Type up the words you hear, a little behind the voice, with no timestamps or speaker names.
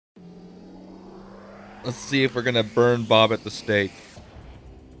Let's see if we're gonna burn Bob at the stake.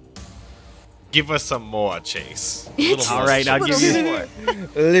 Give us some more, Chase. All right, I'll give you more.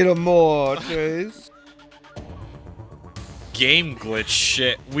 A little more, Chase. Game glitch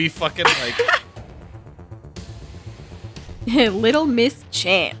shit. We fucking like. Little Miss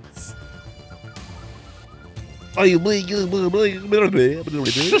Chance.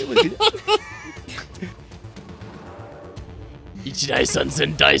 Ichidai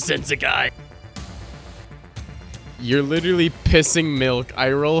Sunsen Dai Sensekai. You're literally pissing milk.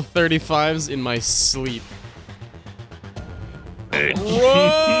 I roll 35s in my sleep. Bro.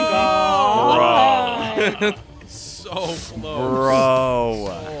 So close. Bro.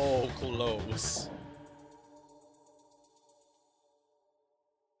 So close.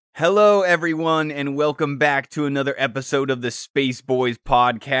 Hello, everyone, and welcome back to another episode of the Space Boys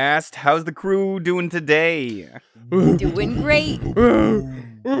podcast. How's the crew doing today? Doing great.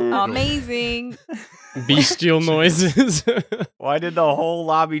 Amazing. Bestial noises. Why did the whole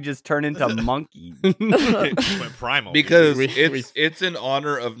lobby just turn into monkeys? Went primal. Because We- it's in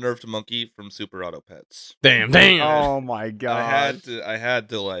honor of Nerfed Monkey from Super Auto Pets. Damn. Oh my god! I had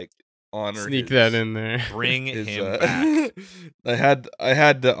to like honor. Sneak his, that in there. Bring his, him back. I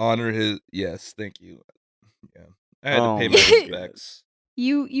had to honor his. Yes, thank you. Yeah, I had Oh to pay my my God. respects.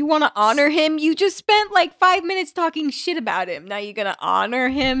 You want to honor him? You just spent like 5 minutes talking shit about him. Now you're gonna honor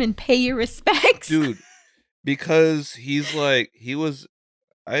him and pay your respects, Dude, because he's like he was.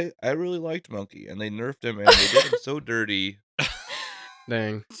 I really liked Monkey, and they nerfed him, and they did him so dirty.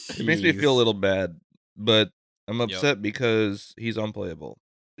 Dang. It makes me feel a Jeez. little bad, but I'm upset because he's unplayable.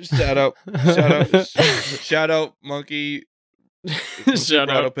 Shout out, shout out, Monkey. from Shout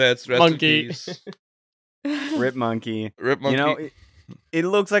Super Auto out, Pets. Rest Monkey. in peace. Rip monkey. Rip Monkey. You know, it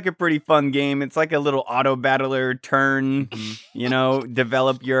looks like a pretty fun game. It's like a little auto battler turn. You know,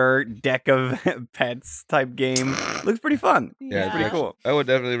 develop your deck of pets type game. Looks pretty fun. yeah, It's pretty actually- cool. I would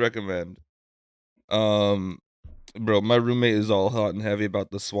definitely recommend. Bro, my roommate is all hot and heavy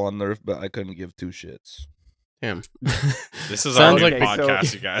about the Swan nerf, but I couldn't give two shits. Damn. This is Sounds our like- new Okay, so-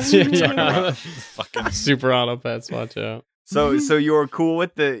 podcast, you guys. We're talking Yeah. about fucking Super auto pets. Watch out. So you're cool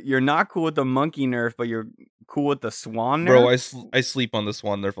with you're not cool with the monkey nerf, but you're cool with the swan nerf? Bro, I sleep on the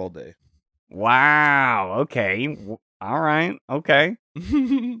Swan nerf all day. Wow. Okay. All right. Okay.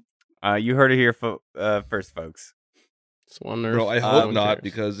 You heard it here first, folks. Swan nerf. Bro, I no hope one not, cares.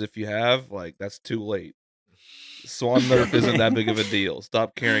 because if you have, like, that's too late. Swan nerf isn't that big of a deal.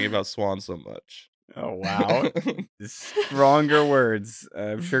 Stop caring about Swan so much. Oh wow. Stronger words.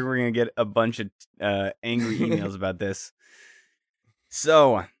 I'm sure we're gonna get a bunch of angry emails about this.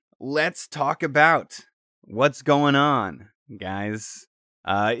 So let's talk about what's going on, guys.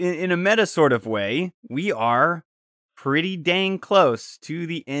 In a meta sort of way, we are pretty dang close to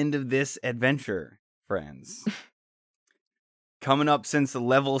the end of this adventure, friends. Coming up since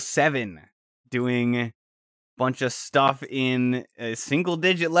level 7, doing a bunch of stuff in a single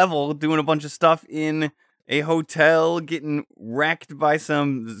digit level, doing a bunch of stuff in a hotel, getting wrecked by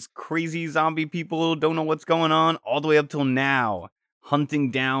some crazy zombie people, don't know what's going on, all the way up till now,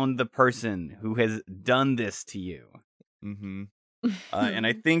 hunting down the person who has done this to you. Mm-hmm. And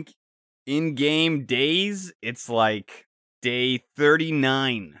I think in game days, it's like day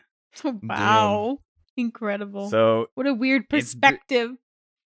 39. wow, incredible. So What a weird It's perspective.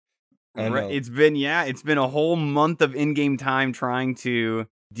 I know. it's been a whole month of in-game time trying to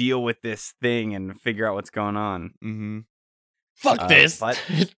deal with this thing and figure out what's going on. Mm-hmm. Fuck this. but-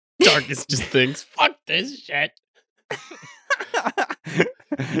 Darkest just thinks. Fuck this shit.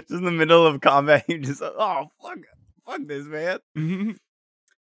 Just in the middle of combat, you just fuck this, man. Mm-hmm.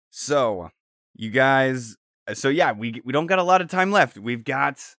 So, you guys, we don't got a lot of time left. We've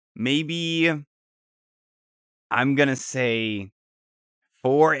got maybe, I'm gonna say,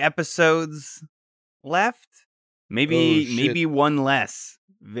 4 episodes left. Maybe one less.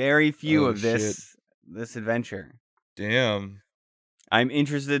 Very few Oh, of this adventure. Damn. I'm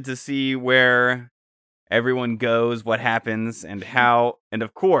interested to see where everyone goes, what happens, and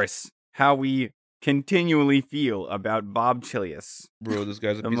of course, how we continually feel about Bob Chilius. Bro, this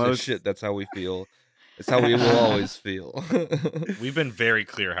guy's a The piece most- of shit. That's how we feel. It's how we will always feel. We've been very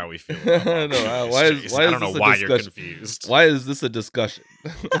clear how we feel. I About know, Bob why is- Chase. why I is don't know this a why you're discussion? confused. Why is this a discussion?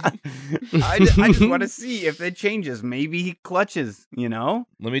 I just want to see if it changes. Maybe he clutches, you know?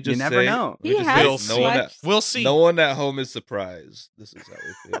 Let me You just never say, know. let me He just has say, no one, clutched. We'll see. no one at home is surprised. This is how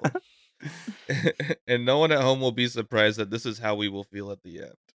we feel. And no one at home will be surprised that this is how we will feel at the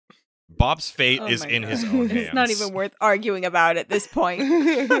end. Bob's fate Oh is my in God. his own hands. It's not even worth arguing about at this point.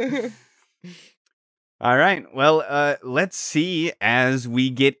 All right. Well, let's see as we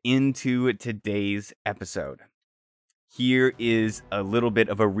get into today's episode. Here is a little bit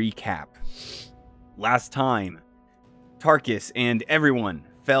of a recap. Last time, Tarkus and everyone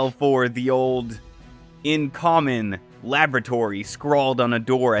fell for the old in common laboratory scrawled on a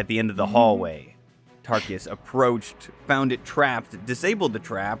door at the end of the hallway. Tarkus approached, found it trapped, disabled the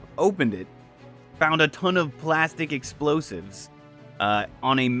trap, opened it, found a ton of plastic explosives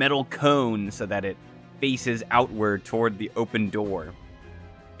on a metal cone so that it faces outward toward the open door.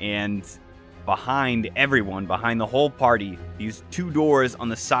 And behind everyone, behind the whole party, these two doors on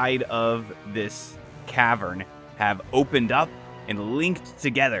the side of this cavern have opened up and linked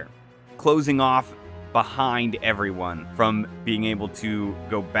together, closing off behind everyone from being able to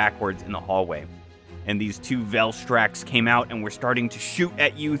go backwards in the hallway. And these two Velstrax came out and were starting to shoot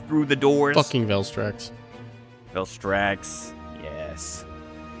at you through the doors. Fucking Velstrax. Velstrax, yes.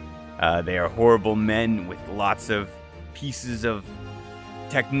 They are horrible men with lots of pieces of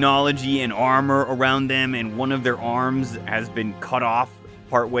technology and armor around them, and one of their arms has been cut off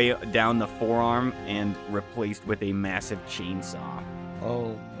partway down the forearm and replaced with a massive chainsaw.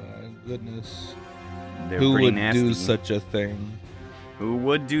 Oh my goodness. They're Who pretty would nasty. do such a thing? Who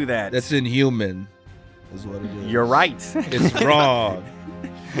would do that? That's inhuman, is what it is. You're right. It's wrong.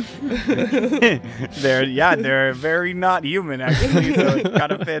 They're very not human, actually, so it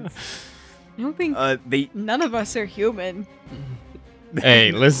kind of fits. I don't think none of us are human.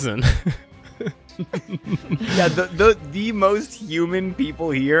 Hey, listen. Yeah, the most human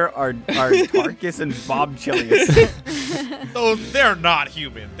people here are Tarkus and Bob Chilius. Oh, they're not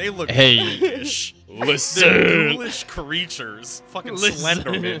human. They look Hey, ghoulish. They're listen. ghoulish creatures. Fucking Listen.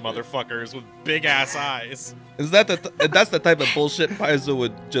 Slenderman motherfuckers with big ass eyes. Is that that's the type of bullshit Paizo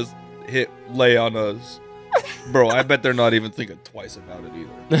would just lay on us? Bro, I bet they're not even thinking twice about it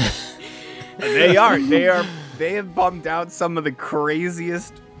either. They have bumped out some of the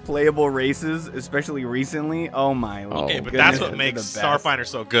craziest playable races, especially recently. Oh my lord. Okay, but goodness, that's what they're makes the best. Starfinder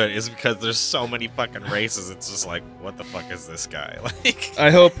so good, is because there's so many fucking races. It's just like, what the fuck is this guy? Like, I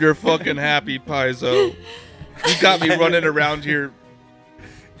hope you're fucking happy, Paizo. You got me running around here.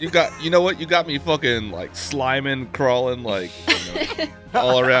 You know what? You got me fucking like sliming, crawling, like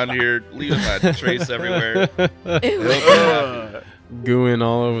all around here, leaving that trace everywhere. Gooing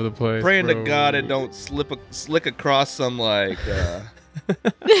all over the place. Praying to bro. God it don't slick across some like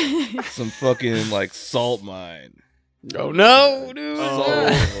some fucking like salt mine. Oh no, dude.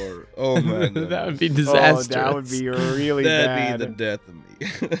 Oh my God. That would be disastrous. Oh, that would be really That'd bad. be the death of me.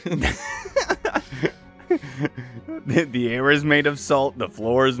 The air is made of salt. The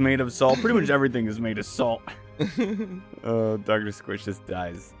floor is made of salt. Pretty much everything is made of salt. Oh, Dr. Squish just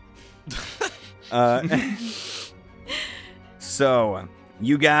dies. So,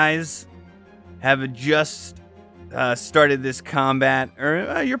 you guys have just started this combat,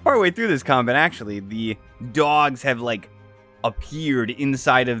 or you're partway through this combat, actually. The dogs have, like, appeared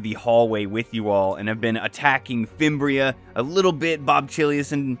inside of the hallway with you all and have been attacking Fimbria a little bit, Bob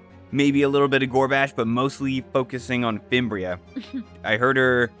Chilius, and maybe a little bit of Gorbash, but mostly focusing on Fimbria. I heard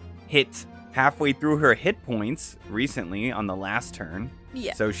her hit halfway through her hit points recently on the last turn.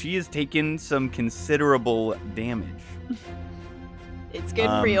 Yeah. So she has taken some considerable damage. It's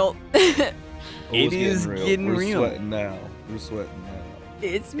getting real. It is getting We're real. Sweating now. We're sweating now.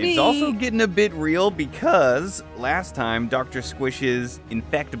 It's me. It's also getting a bit real because last time Dr. Squish's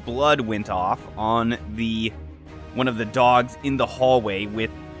Infect Blood went off on one of the dogs in the hallway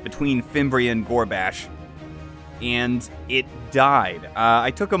between Fimbria and Gorbash, and it died.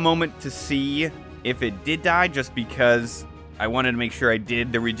 I took a moment to see if it did die just because I wanted to make sure I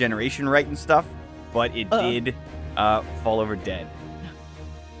did the regeneration right and stuff, but it did fall over dead.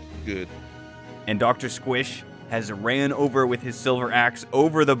 Good. And Dr. Squish has ran over with his silver axe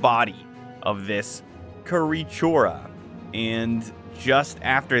over the body of this Karichora. And just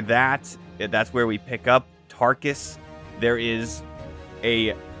after that, that's where we pick up Tarkus. There is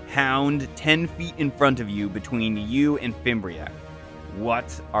a hound 10 feet in front of you between you and Fimbria.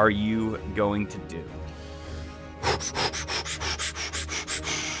 What are you going to do?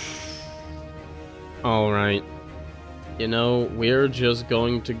 All right. You know, we're just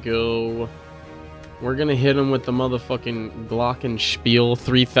going to go. We're gonna hit him with the motherfucking Glockenspiel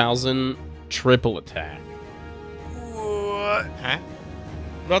 3000 triple attack. huh?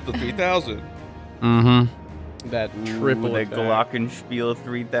 Not the 3000. Mm-hmm. That triple the attack. Glockenspiel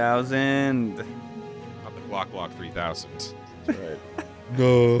 3000. Not the Glock 3000. That's right.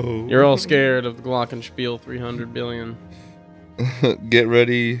 No. You're all scared of the Glockenspiel 300 billion. Get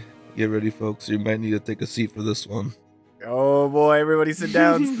ready, folks. You might need to take a seat for this one. Oh boy, everybody sit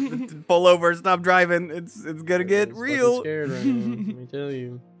down, pull over, stop driving. It's gonna get Everyone's fucking real. Scared right now, let me tell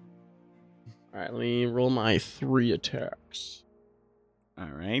you. All right, let me roll my 3 attacks. All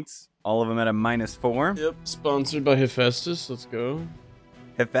right, all of them at a -4. Yep. Sponsored by Hephaestus. Let's go.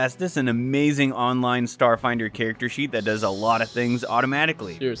 Hephaestus, an amazing online Starfinder character sheet that does a lot of things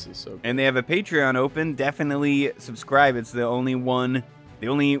automatically. Seriously, so good. And they have a Patreon open. Definitely subscribe. It's the only one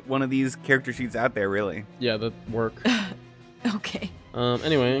of these character sheets out there, really. Yeah, that work. Okay.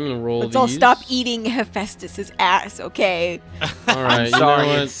 Anyway, I'm gonna roll Let's these. all stop eating Hephaestus's ass, okay? All right, I'm you sorry,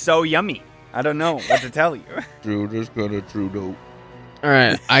 know what? it's so yummy. I don't know what to tell you. Trudeau's gonna Trudeau. All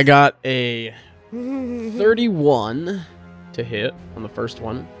right, I got a 31 to hit on the first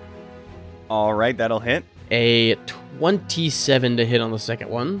one, All right, that'll hit. a 27 to hit on the second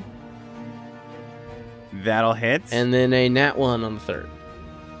one, That'll hit. and then a nat 1 on the third.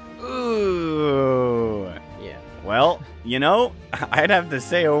 Ooh. Yeah. Well, I'd have to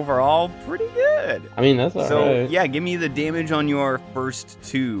say overall pretty good. I mean, that's all So, right. yeah, give me the damage on your first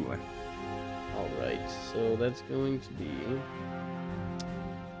 2. All right, so that's going to be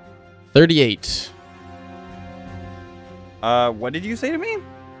 38. What did you say to me?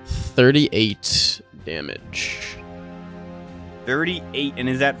 38 damage. 38, and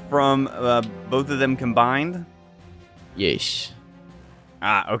is that from both of them combined? Yes.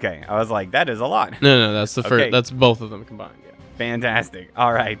 Ah, okay. I was like, that is a lot. No, that's the first. Okay. That's both of them combined. Yeah. Fantastic.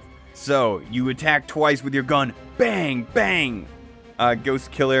 All right. So, you attack twice with your gun. Bang, bang. Ghost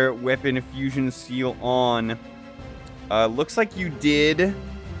Killer, weapon fusion seal on. Looks like you did.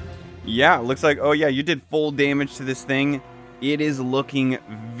 Yeah, looks like, oh yeah, you did full damage to this thing. It is looking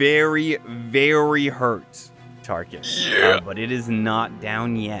very, very hurt, Tarkus. Yeah. But it is not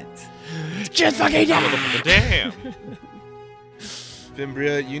down yet. Just fucking Damn.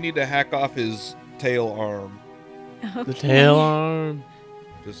 Fimbria, you need to hack off his tail arm. The tail arm.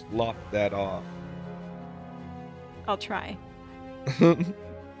 Just lop that off. I'll try.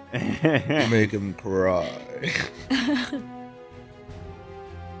 Make him cry.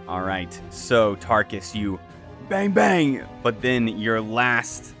 All right, so Tarkus, you bang bang, but then your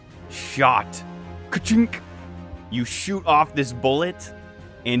last shot, ka-chink, you shoot off this bullet,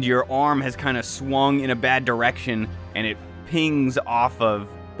 and your arm has kind of swung in a bad direction, and it pings off of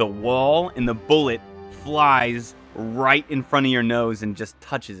the wall, and the bullet flies right in front of your nose and just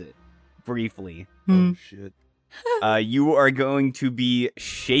touches it briefly. Oh shit. You are going to be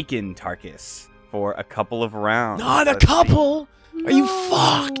shaken, Tarkus, for a couple of rounds. Not a Let's see. couple. Are you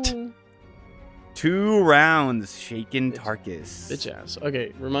fucked? 2 rounds, shaken Tarkus. Bitch ass.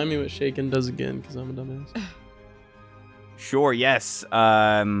 Okay, remind me what Shaken does again, because I'm a dumbass. Sure, yes.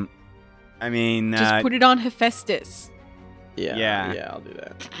 I mean, Just put it on Hephaestus. Yeah, I'll do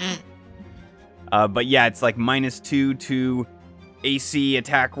that. but yeah, it's like -2 to AC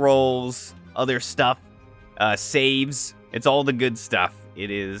attack rolls, other stuff, saves. It's all the good stuff. It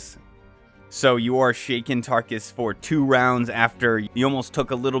is. So you are shaken, Tarkus, for 2 rounds after you almost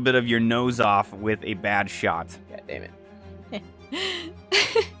took a little bit of your nose off with a bad shot. God damn it.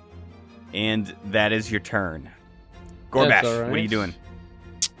 And that is your turn. That's Gorbash, all right. what are you doing?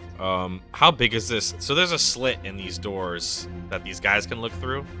 How big is this? So there's a slit in these doors that these guys can look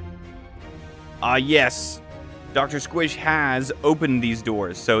through? Yes. Dr. Squish has opened these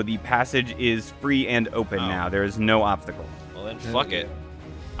doors, so the passage is free and open Oh. now. There is no obstacle. Well then, fuck it.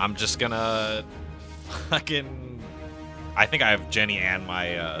 I'm just gonna fucking... I think I have Jenny and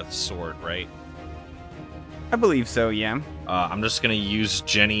my sword, right? I believe so, yeah. I'm just gonna use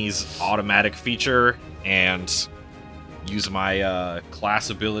Jenny's automatic feature and use my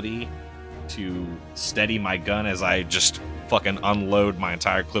class ability to steady my gun as I just fucking unload my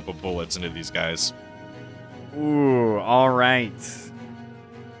entire clip of bullets into these guys. Ooh, all right.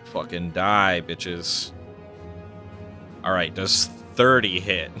 Fucking die, bitches. Alright, does 30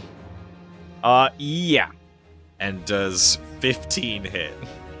 hit? Yeah. And does 15 hit?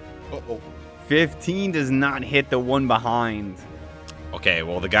 Uh-oh. 15 does not hit the one behind. Okay,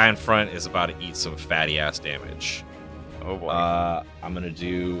 well, the guy in front is about to eat some fatty ass damage. Oh boy. I'm gonna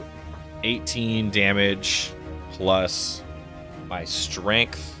do 18 damage plus my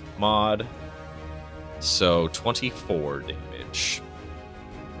strength mod. So 24 damage.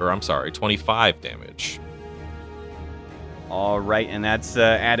 Or I'm sorry, 25 damage. All right, and that's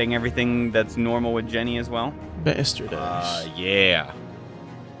adding everything that's normal with Jenny as well. Bastard ass. Yeah.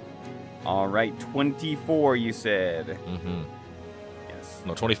 All right, 24 you said. Mm-hmm. Yes.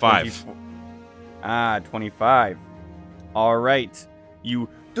 No, 25. 25. All right. You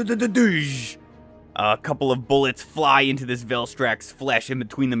A couple of bullets fly into this Velstrax's flesh in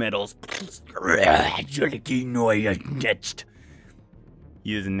between the metals.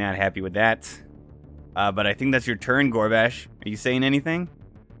 He is not happy with that. But I think that's your turn, Gorbash. Are you saying anything?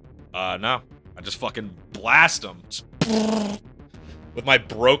 No. I just fucking blast him. With my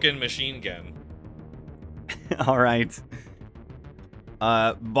broken machine gun. All right.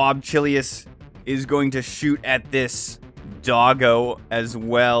 Bob Chilius is going to shoot at this doggo as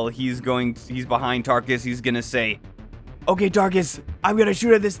well. He's behind Tarkus. He's gonna say, "Okay, Tarkus, I'm gonna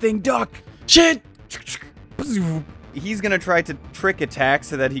shoot at this thing. Duck." Shit! He's gonna try to trick attack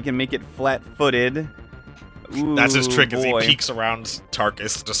so that he can make it flat-footed. That's his trick, boy. as he peeks around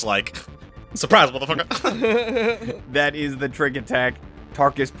Tarkus, just like, surprise, motherfucker. That is the trick attack.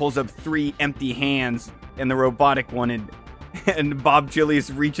 Tarkus pulls up 3 empty hands and the robotic one, and Bob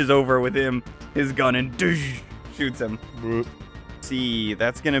Chilius reaches over with his gun, and shoots him. See,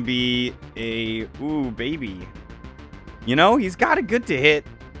 that's gonna be a baby. You know, he's got a good to hit.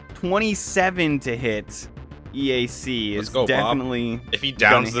 27 to hit. EAC Let's is go, Bob. definitely. If he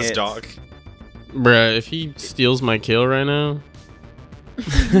downs gonna this hit. dog. Bruh, if he steals my kill right now.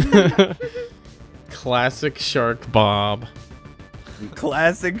 Classic Shark Bob.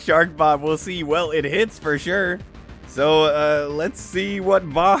 Classic Shark Bob. We'll see. Well, it hits for sure. So let's see what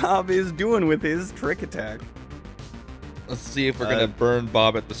Bob is doing with his trick attack. Let's see if we're gonna burn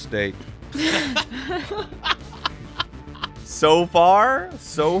Bob at the stake. So far,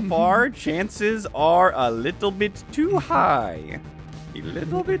 chances are a little bit too high. A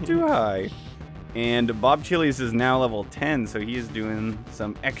little bit too high. And Bob Chilius is now level 10, so he is doing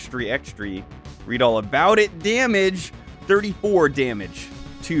some extra. Read all about it. Damage, 34 damage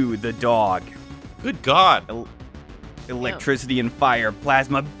to the dog. Good God. Electricity and fire,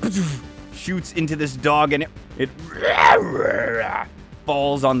 plasma shoots into this dog, and it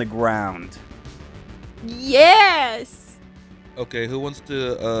falls on the ground. Yes. Okay, who wants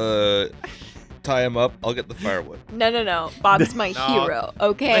to tie him up? I'll get the firewood. No. Bob's my No. hero.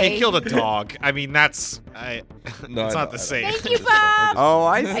 Okay. He killed a dog. I mean, that's... No, it's I not know, the I same. know. Thank you, Bob. Oh,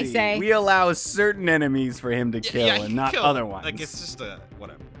 I I see. say. We allow certain enemies for him to kill, Yeah, and he not killed- other ones. Like, it's just a...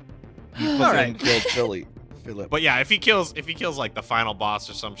 whatever. You fucking Alright. killed Philip. But yeah, if he kills like the final boss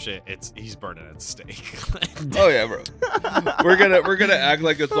or some shit, he's burning at the stake. Oh yeah, bro. We're gonna act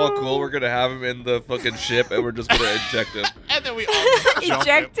like it's all cool. We're gonna have him in the fucking ship, and we're just gonna eject him. And then we all jump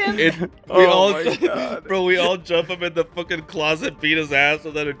Eject him. We Oh all, my God. bro. We all jump him in the fucking closet, beat his ass,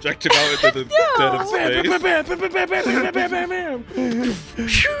 and then eject him out into the dead of space.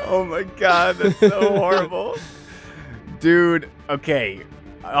 Oh my god, that's so horrible. Dude, okay.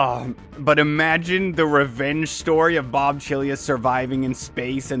 But imagine the revenge story of Bob Chilius surviving in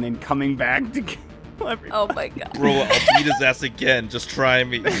space and then coming back to kill everyone. Oh my god. Bro, I'll beat his ass again. Just try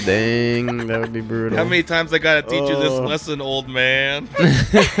me. Dang, that would be brutal. How many times I gotta teach you this Oh. lesson, old man?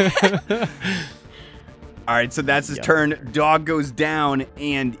 Alright, so that's his turn. Dog goes down,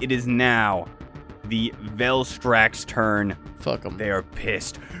 and it is now the Velstrax turn. Fuck him. They are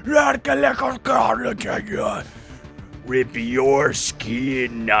pissed. Rip your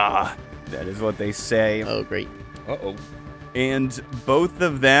skin. That is what they say. Oh, great. Uh-oh. And both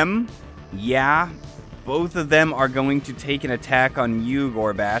of them are going to take an attack on you,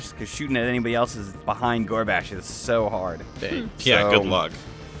 Gorbash, because shooting at anybody else is behind Gorbash is so hard. Dang. Yeah, So- good luck.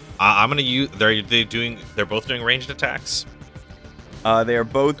 I'm gonna use. They're both doing ranged attacks. They are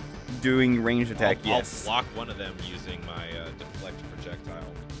both doing ranged attack, I'll yes. block one of them using my deflect projectile.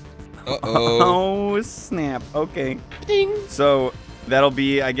 Uh-oh. Oh, snap. Okay. So that'll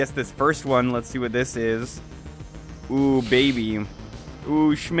be, I guess, this first one. Let's see what this is. Ooh, baby.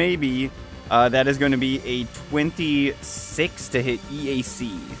 Ooh, schmaybe. That is going to be a 26 to hit EAC.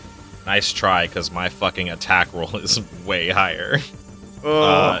 Nice try, because my fucking attack roll is way higher.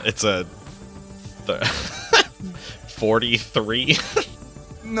 Oh, It's a 43.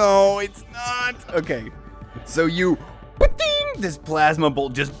 no, it's not. Okay. So you, this plasma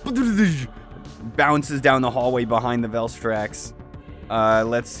bolt just bounces down the hallway behind the Velstrax.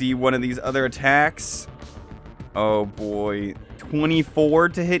 Let's see one of these other attacks. Oh boy. 24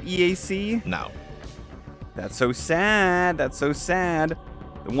 to hit EAC. No. That's so sad. That's so sad.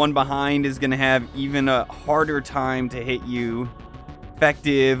 The one behind is going to have even a harder time to hit you.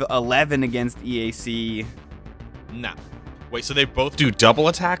 Effective 11 against EAC. No. Wait, so they both do double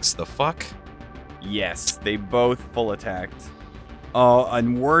attacks? The fuck? Yes, they both full attacked. Oh,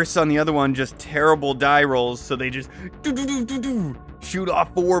 and worse on the other one, just terrible die rolls. So they just shoot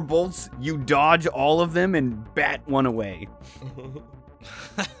off 4 bolts. You dodge all of them and bat one away.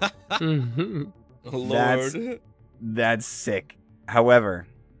 Mhm. Lord. That's sick. However,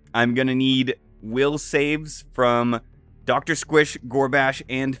 I'm going to need will saves from Dr. Squish, Gorbash,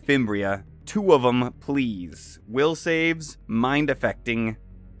 and Fimbria. 2 of them, please. Will saves, mind affecting.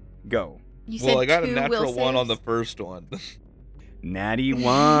 Go. You said Well, I got a 2 natural will 1 on the saves? first one. Natty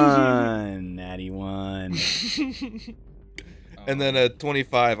 1. Natty 1. And then a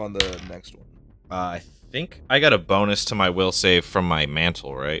 25 on the next one. I think I got a bonus to my will save from my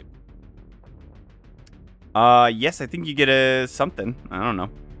mantle, right? Yes, I think you get a something. I don't know.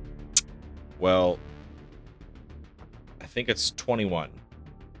 Well, I think it's 21.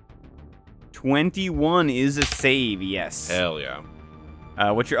 21 is a save, yes. Hell yeah.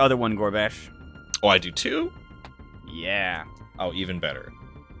 What's your other one, Gorbash? Oh, I do 2? Yeah. Oh, even better.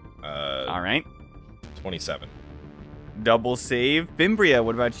 All right. 27. Double save. Fimbria,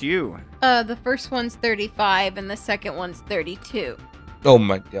 what about you? The first one's 35 and the second one's 32. Oh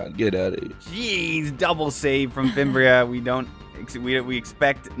my god, get out of here. Jeez, double save from Fimbria. We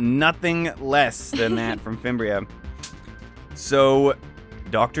expect nothing less than that from Fimbria. So,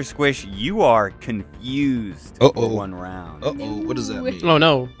 Dr. Squish, you are confused for Uh-oh. 1 round. Uh-oh, what does that mean? Oh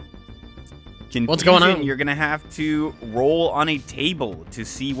no. Confusion, What's going on? You're gonna have to roll on a table to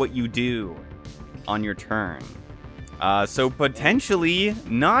see what you do on your turn. So potentially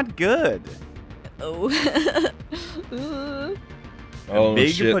not good. Oh. Oh,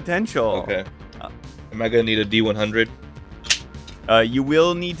 Big shit. potential. Okay. Am I gonna need a D100? You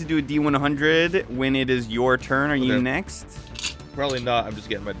will need to do a D100 when it is your turn. Are you Okay. next? Probably not. I'm just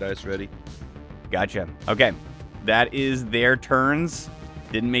getting my dice ready. Gotcha. Okay. That is their turns.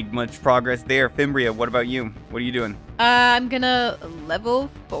 Didn't make much progress there. Fimbria, what about you? What are you doing? I'm gonna level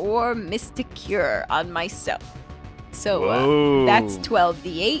 4 Mystic Cure on myself. So Whoa. that's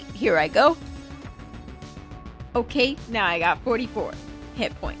 12d8. Here I go. Okay, now I got 44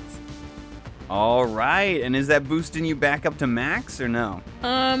 hit points. All right. And is that boosting you back up to max or no?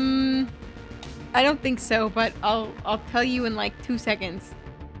 I don't think so, but I'll tell you in like 2 seconds.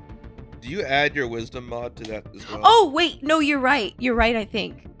 Do you add your wisdom mod to that as well? Oh wait, no, you're right. You're right. I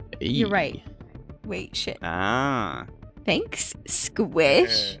think you're right. Wait, shit. Ah. Thanks,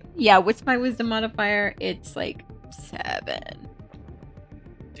 Squish. Yeah, what's my wisdom modifier? It's like 7.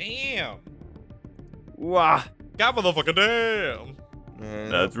 Damn. Wow. God motherfucker damn.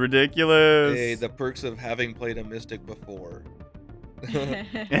 That's ridiculous. Hey, the perks of having played a mystic before.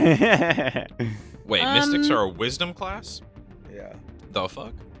 Wait, mystics are a wisdom class? Yeah. The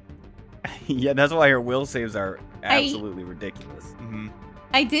fuck? Yeah, that's why her will saves are absolutely ridiculous. Mm-hmm.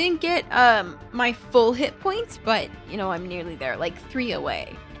 I didn't get my full hit points, but I'm nearly there, like 3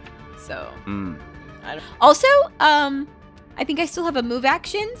 away. So Mm. I don't... Also, I think I still have a move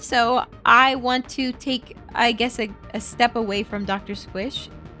action, so I want to take, I guess, a step away from Dr. Squish,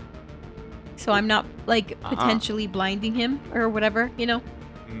 so I'm not like potentially blinding him or whatever,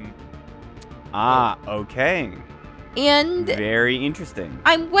 Ah, okay. And Very interesting.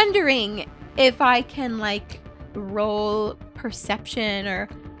 I'm wondering if I can like roll perception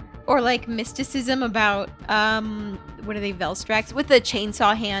or like mysticism about what are they, Velstrax with the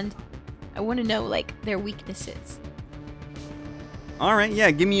chainsaw hand. I want to know like their weaknesses. All right,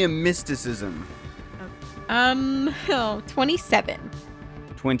 yeah, give me a mysticism. 27.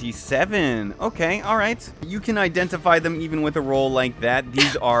 27. Okay, all right. You can identify them even with a roll like that.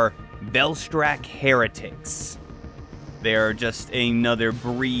 These are Velstrac heretics. They're just another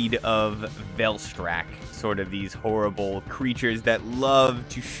breed of Velstrac, sort of these horrible creatures that love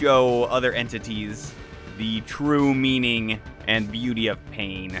to show other entities the true meaning and beauty of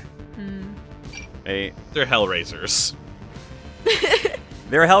pain. They're They're Hellraisers. a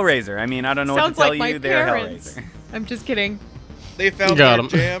Hellraiser. I mean, I don't know Sounds what to tell like my you. They're a parents. Hellraiser. I'm just kidding. They found Got their 'em.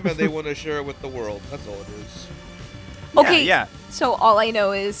 jam and they want to share it with the world. That's all it is. Okay. Yeah. So all I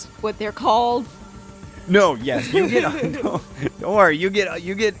know is what they're called. No, yes, you get. don't worry, you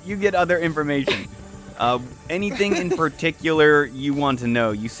get other information. Anything in particular you want to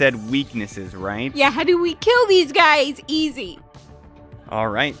know? You said weaknesses, right? Yeah, how do we kill these guys? Easy. All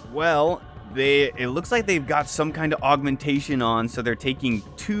right. Well, it looks like they've got some kind of augmentation on, so they're taking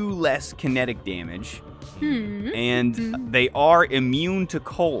 2 less kinetic damage, and they are immune to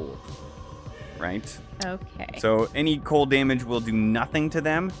cold. Right. Okay. So any cold damage will do nothing to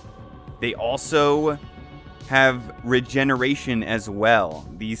them. They also have regeneration as well.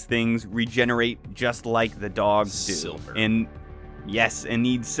 These things regenerate just like the dogs do. Silver. And yes, and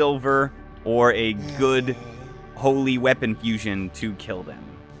need silver or a good holy weapon fusion to kill them.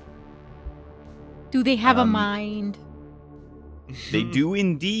 Do they have a mind? They do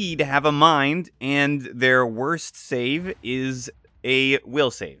indeed have a mind, and their worst save is a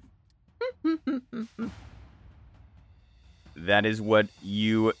will save. That is what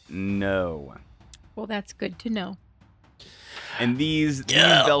you know. Well, that's good to know. And these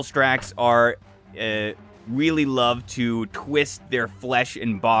Velstrax are really love to twist their flesh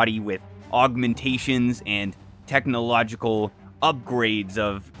and body with augmentations and technological upgrades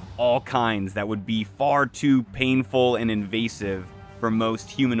of all kinds that would be far too painful and invasive for most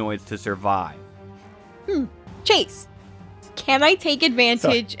humanoids to survive. Chase, can I take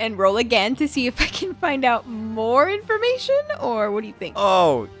advantage and roll again to see if I can find out more information, or what do you think?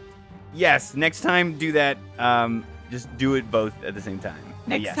 Oh, yes. Next time, do that. Just do it both at the same time.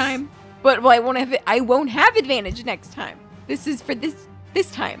 Next Yes. time? But I won't have advantage next time. This is for this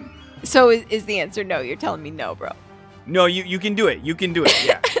time. So is the answer no? You're telling me no, bro. No, you can do it. You can do it.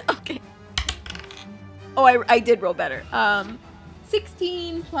 Yeah. Okay. Oh, I did roll better.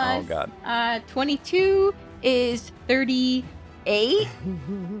 16 plus Oh, God. 22 is 38.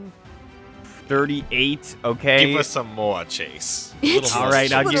 38. Okay. Give us some more, Chase. All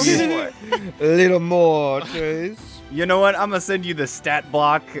right, I'll give you. A little more, Chase. You know what? I'm gonna send you the stat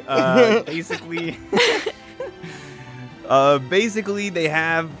block. Basically, basically they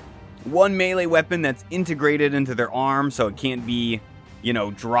have one melee weapon that's integrated into their arm, so it can't be,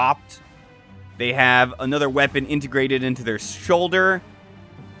 dropped. They have another weapon integrated into their shoulder.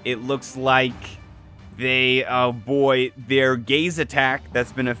 It looks like their gaze attack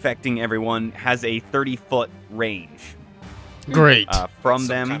that's been affecting everyone has a 30-foot range Great. from Some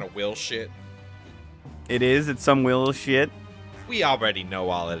them. kind of will shit. It's some will shit. We already know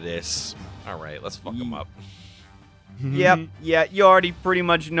all of this. All right, let's fuck them up. Yep, yeah, you already pretty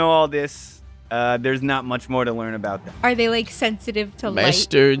much know all this. There's not much more to learn about them. Are they like sensitive to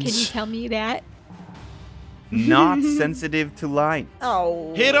Bastards. light? Can you tell me that? Not sensitive to light.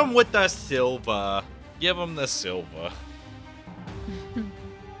 Oh. Hit them with the silver. Give them the silver.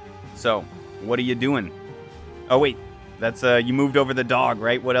 So, what are you doing? Oh wait, that's you moved over the dog,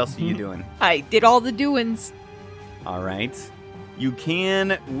 right? What else are you doing? I did all the doings. All right. You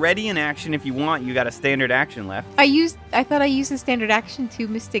can ready an action if you want. You got a standard action left. I thought I used a standard action to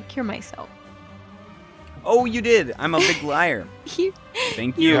Mystic Cure myself. Oh, you did. I'm a big liar. You-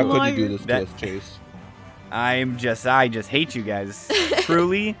 Thank You're you. How a could you do liar. this That- to us, Chase? I just hate you guys.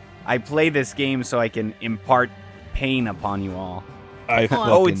 Truly, I play this game so I can impart pain upon you all. I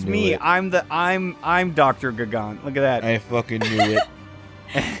fucking Oh, it's knew me. It. I'm Dr. Gagant. Look at that. I fucking knew it.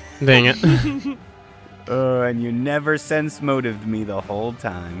 Dang it. And you never sense motived me the whole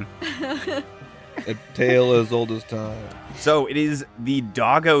time. A tale as old as time. So it is the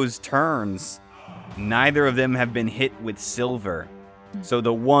doggo's turns. Neither of them have been hit with silver. So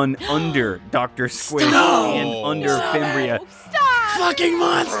the one under Dr. Squish Stop. and under Fimbria. Stop! Fucking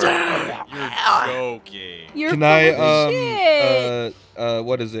monster! You're joking. You're Can full I of shit.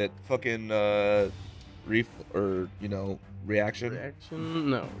 what is it? Fucking reaction. Reaction?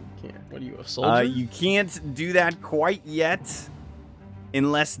 No, you can't. What are you, a soldier? You can't do that quite yet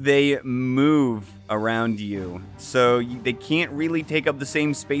unless they move around you. So they can't really take up the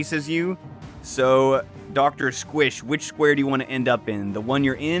same space as you. So, Dr. Squish, which square do you want to end up in? The one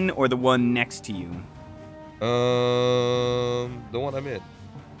you're in or the one next to you? The one I'm in.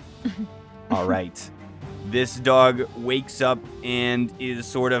 All right. This dog wakes up and is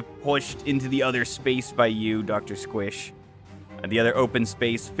sort of pushed into the other space by you, Dr. Squish. The other open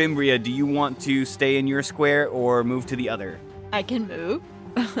space. Fimbria, do you want to stay in your square or move to the other? I can move.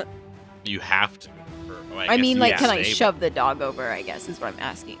 You have to. I mean, like, can I stay, shove the dog over? I guess is what I'm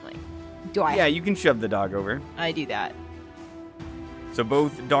asking. Like, do I? Yeah, you can shove the dog over. I do that. So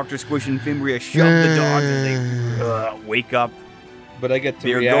both Dr. Squish and Fimbria shove the dogs as they wake up. But I get to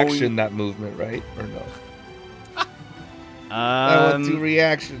They're reaction going- that movement, right? Or no? I want to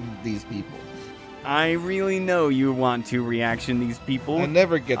reaction these people. I really know you want to reaction these people. I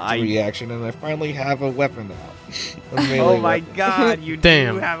never get to I- reaction, and I finally have a weapon out. A melee Oh my weapon. god, you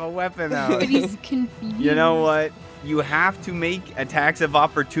Damn. do have a weapon out. But he's confused. You know what? You have to make attacks of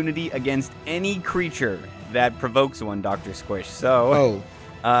opportunity against any creature that provokes one, Dr. Squish. So,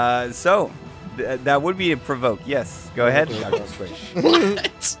 Oh, that would be a provoke. Yes, go ahead, Dr. Squish.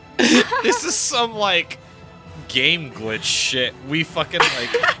 What? This is some like game glitch shit. We fucking like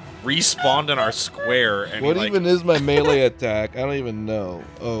respawned in our square and what like even is my melee attack? I don't even know.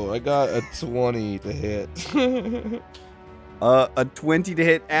 Oh, I got a 20 to hit. A 20 to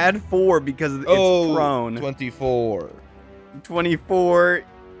hit, add 4 because it's prone. 24. 24.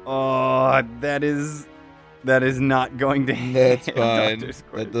 Oh, that is not going to hit. That's fine. Dr.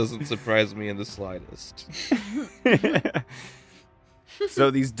 Squish. That doesn't surprise me in the slightest.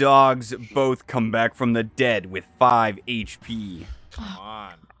 So these dogs both come back from the dead with 5 HP. come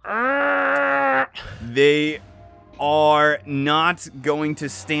on. They are not going to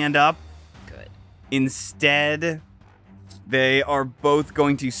stand up. Good. Instead, they are both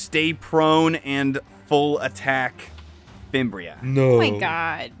going to stay prone and full attack Fimbria. No. Oh my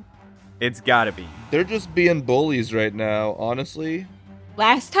god. It's gotta be. They're just being bullies right now, honestly.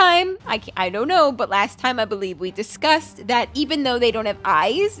 Last time, I don't know, but last time I believe we discussed that even though they don't have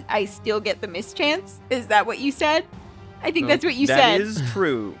eyes, I still get the mischance. Is that what you said? I think No, that's what you That said. is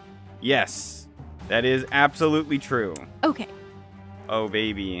true. Yes. That is absolutely true. Okay, Oh,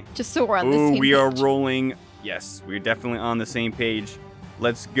 baby. just so we're on the Ooh, same we are page. rolling. Yes, we're definitely on the same page.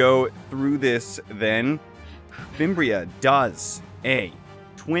 Let's go through this then. Fimbria does a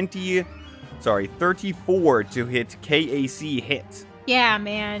 34 to hit KAC hit. Yeah,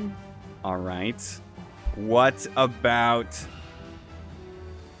 man. All right. What about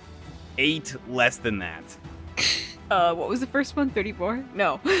 8 less than that? What was the first one? 34?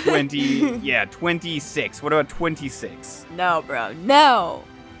 No. 20. Yeah, 26. What about 26? No, bro. No.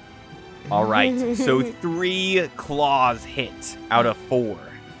 All right. So 3 claws hit out of 4.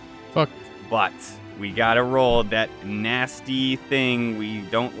 Fuck. But we gotta roll that nasty thing we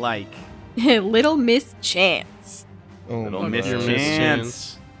don't like. Little Miss Chance. Oh Little my miss Your God.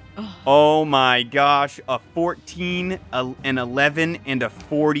 chance. mischance. Oh my gosh. A 14, an 11, and a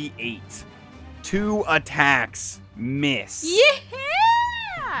 48. 2 attacks miss.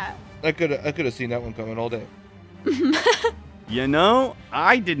 Yeah. I could have seen that one coming all day. You know,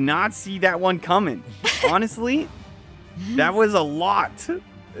 I did not see that one coming. Honestly, that was a lot.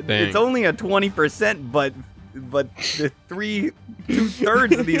 It's only a 20%, but the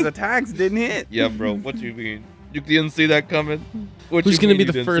 2/3 of these attacks didn't hit. Yeah, bro. What you mean? You didn't see that coming? What Who's you gonna mean be you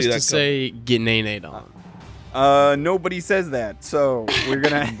the didn't first see to that say get nade on? Nobody says that, so we're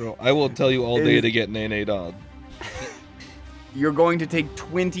gonna. coming? Bro, I will tell you all day to get Nene on. You're going to take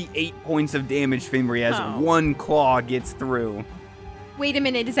 28 points of damage, Fimbria, as Oh. 1 claw gets through. Wait a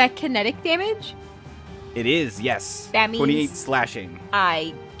minute. Is that kinetic damage? It is, yes. That means- 28 slashing.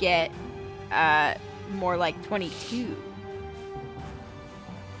 I get more like 22.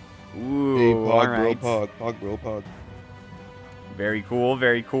 Ooh, Hey, all Pog, right. bro, Pog, bro, Pog. Very cool,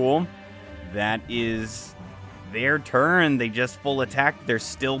 very cool. That is their turn. They just full attacked. They're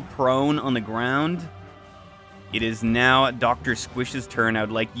still prone on the ground. It is now Dr. Squish's turn. I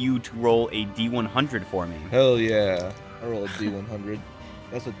would like you to roll a D100 for me. Hell yeah. I roll a D100.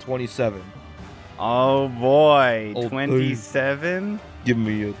 That's a 27. Oh boy, Oh, 27? Give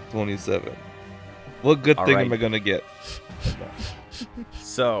me a 27. What good All thing right. am I gonna get?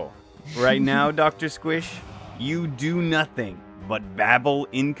 So, right now, Dr. Squish, you do nothing but babble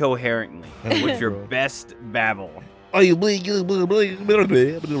incoherently. What's your Bro. best babble? That's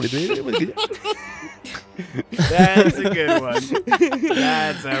That's a good one.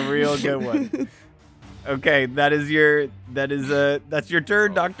 That's a real good one. Okay, that's your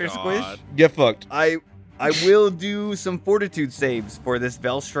turn, Dr. Squish. God. Get fucked. I will do some fortitude saves for this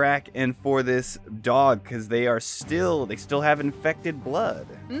Velstrak and for this dog because they still have infected blood.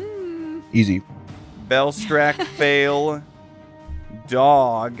 Mm. Easy. Velstrak fail.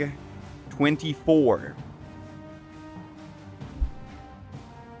 Dog 24.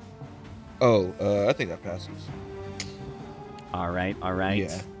 Oh, I think that passes. All right.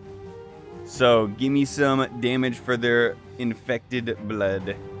 Yeah. So give me some damage for their infected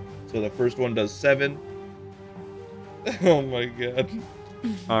blood. So the first one does 7. Oh my god.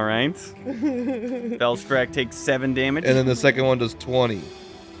 All right. Velstrak takes 7 damage. And then the second one does 20.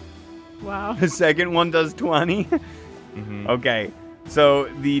 Wow. The second one does 20. Mm-hmm. Okay. So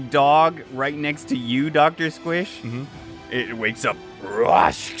the dog right next to you, Dr. Squish, Mhm. it wakes up,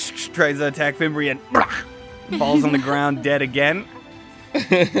 tries to attack Fimbria, and falls on the ground dead again.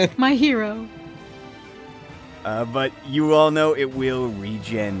 My hero. But you all know it will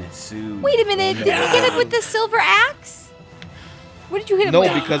regen soon. Wait a minute. Did you hit him with the silver axe? What did you hit him No,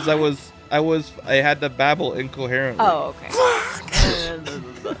 with? because I had to babble incoherently. Oh, okay.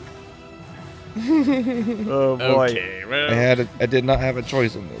 Oh boy. Okay, well, I did not have a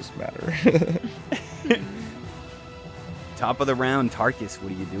choice in this matter. Top of the round, Tarkus,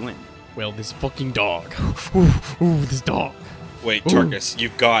 what are you doing? well, this fucking dog. Ooh, this dog. Wait, Ooh. Tarkus,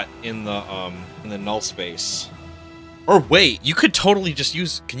 you've got in the null space. Or wait, you could totally just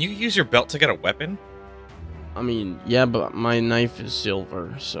use. Can you use your belt to get a weapon? I mean, yeah, but my knife is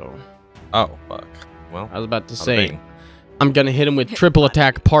silver, so Oh fuck. Well, I was about to not a say thing. I'm gonna hit him with triple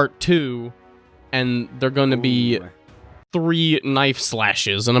attack part 2, and they're gonna be Ooh. 3 knife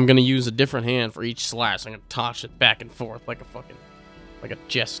slashes, and I'm gonna use a different hand for each slash. I'm gonna toss it back and forth like a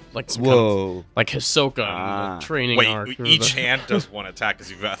just like some kind of, Whoa. like Hisoka in Ah. the training Wait, arc. or each the- hand does one attack because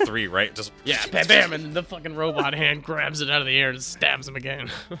you've got 3, right? Just Yeah, bam, bam, and the fucking robot hand grabs it out of the air and stabs him again.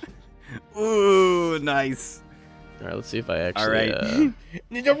 Ooh, nice. All right, let's see if I actually. All right.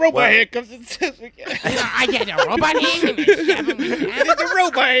 The robot Well- head comes and says we can. I get a robot hand. It's a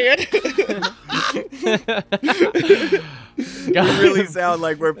robot head. You really sound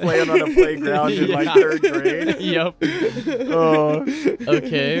like we're playing on a playground in like Yeah. 3rd grade. Yep. Oh.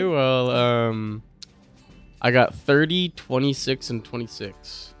 Okay, well, I got 30, 26, and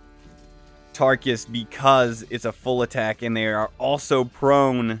 26. Tarkus, because it's a full attack and they are also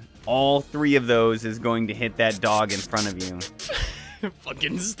prone, all 3 of those is going to hit that dog in front of you.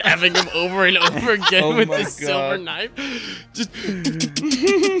 Fucking stabbing him over and over again Oh with my the silver God. knife. Just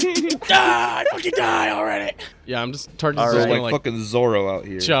die, fucking die already. Yeah, I'm just Tarkus All is So just right. gonna like like fucking Zorro out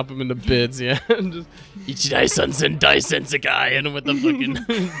here. chop him into bits. Yeah, just Ichidai Sunsen Dai Sensekai, and with the fucking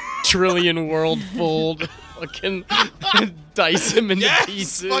trillion world fold, fucking dice him into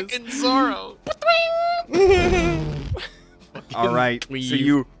pieces. fucking Zorro. All right, so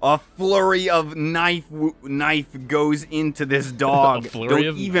Weave. a flurry of knife goes into this dog. A flurry Don't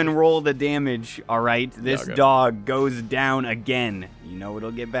of even roll the damage. All right, this okay. dog goes down again. You know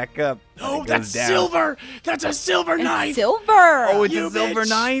it'll get back up. but Oh, it that's goes down. silver. That's a silver It's knife. silver. Oh, it's You a silver bitch.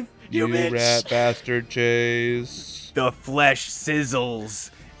 knife. You bitch. rat bastard, Chase. The flesh sizzles,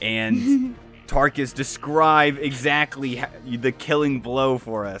 and Tarkus, describe exactly the killing blow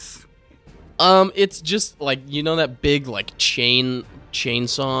for us. It's just like, you know, that big like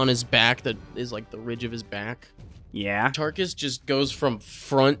chainsaw on his back that is like the ridge of his back. Yeah. Tarkus just goes from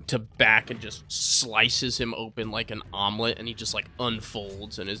front to back and just slices him open like an omelet, and he just like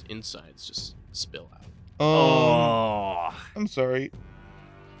unfolds and his insides just spill out. Oh. I'm sorry.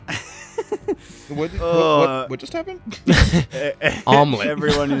 What, Uh, what just happened? Omelet.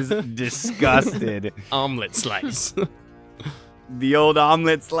 Everyone is disgusted. Omelet slice. The old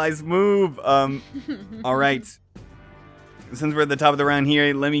omelet slice move. All right. Since we're at the top of the round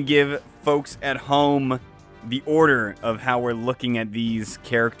here, let me give folks at home the order of how we're looking at these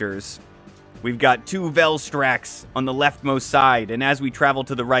characters. We've got 2 Velstrax on the leftmost side, and as we travel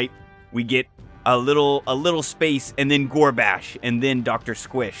to the right, we get a little space, and then Gorbash, and then Dr.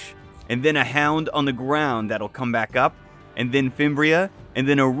 Squish, and then a hound on the ground that'll come back up, and then Fimbria, and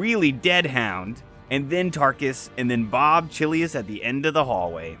then a really dead hound, and then Tarkus, and then Bob Chilius at the end of the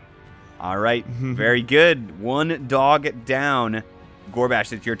hallway. All right, very good. 1 dog down.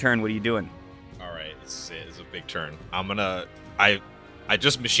 Gorbash, it's your turn. What are you doing? All right, it's a big turn. I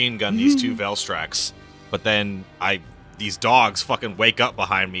just machine gunned these 2 Velstrax, but then these dogs fucking wake up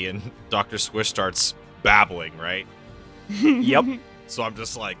behind me, and Dr. Squish starts babbling, right? Yep. So I'm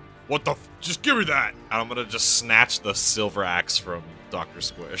just like, what the? Just give me that! And I'm gonna just snatch the silver axe from Dr.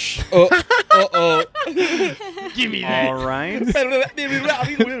 Squish. Uh-oh. Give me All right. I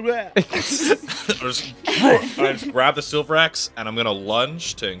just grab the silver axe, and I'm gonna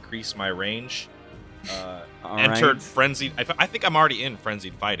lunge to increase my range. All Entered right. frenzied. I think I'm already in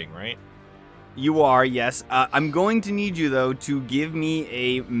frenzied fighting, right? You are, yes. I'm going to need you, though, to give me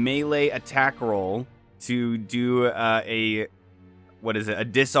a melee attack roll to do a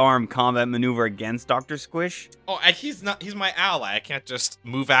disarm combat maneuver against Dr. Squish. Oh, he's not. He's my ally. I can't just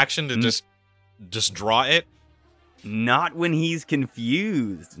move action to just draw it. Not when he's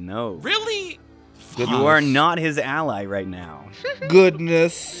confused, no. Really? You are not his ally right now.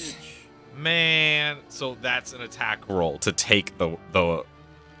 Goodness. Man, so that's an attack roll to take the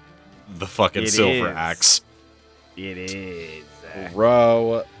fucking It silver is. axe. It is.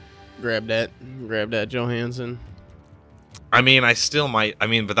 Bro. Grab that, Johansson. I mean, I still might. I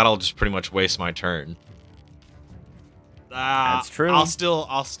mean, but that'll just pretty much waste my turn. That's true. I'll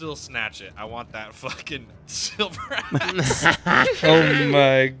still snatch it. I want that fucking silver axe. Oh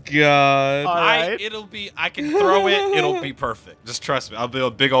my god. Alright. I can throw it. It'll be perfect. Just trust me. I'll be a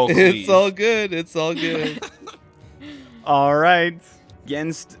big old cleave. It's all good. It's all good. All right.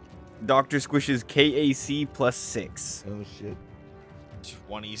 Against Dr. Squish's KAC +6. Oh shit.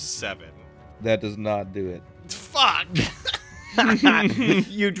 27. That does not do it. Fuck.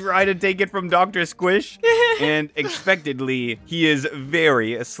 You try to take it from Dr. Squish, and expectedly, he is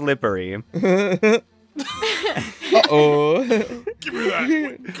very slippery. Uh-oh. Give me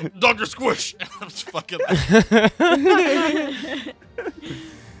that, Dr. Squish. I'm just fucking.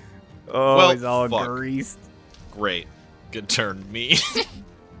 Oh, Well, he's all fuck. greased. Great. Good turn, me.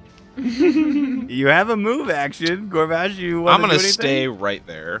 You have a move action, Gorbash. You want I'm gonna do anything? stay right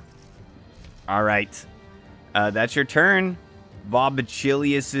there. All right. That's your turn. Bob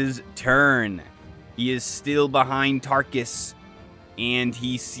Achillius's turn. He is still behind Tarkus, and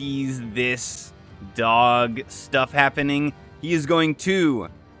he sees this dog stuff happening. He is going to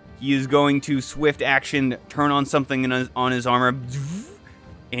swift action turn on something on his armor,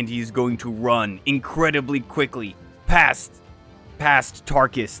 and he's going to run incredibly quickly past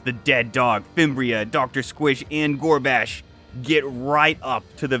Tarkus, the dead dog, Fimbria, Dr. Squish, and Gorbash. Get right up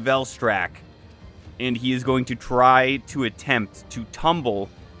to the Velstrak, and he is going to try to attempt to tumble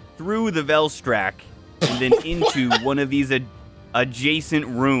through the Velstrak and then into one of these adjacent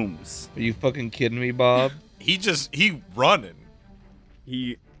rooms. Are you fucking kidding me, Bob? He running.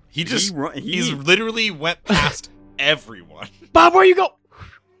 He He's literally went past everyone. Bob, where you go?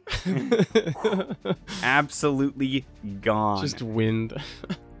 absolutely gone. Just wind.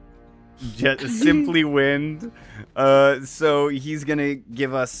 Just simply wind. So he's gonna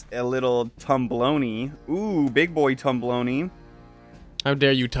give us a little tumbloni. Ooh, big boy tumbloni. How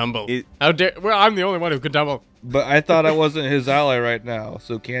dare you tumble? It- Well, I'm the only one who could tumble. But I thought I wasn't his ally right now.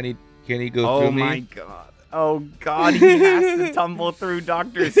 So can he go Oh through me? my god. Oh god, he has to tumble through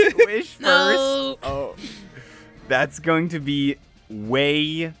Dr. Squish first. No. Oh. That's going to be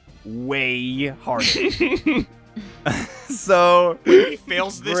way harder. So When he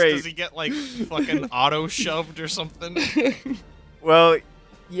fails this, Great. does he get like fucking auto shoved or something? well,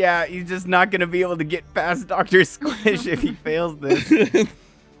 yeah, he's just not gonna be able to get past Dr. Squish if he fails this.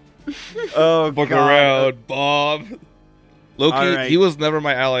 Oh Fuck god. around, Bob. Loki, All right. he was never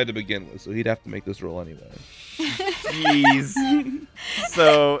my ally to begin with, so he'd have to make this roll anyway. Jeez.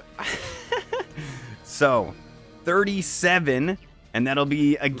 So 37, and that'll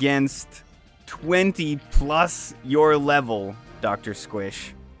be against 20 plus your level, Dr.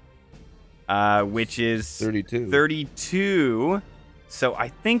 Squish. Which is 32. 32. So I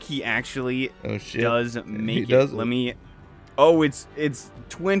think he actually Oh shit. does make He it. does Let it. me. Oh, it's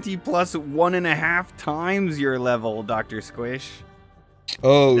 20 plus 1.5 times your level, Dr. Squish.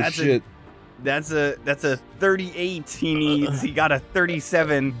 Oh That's a- shit. That's a 38 he needs. He got a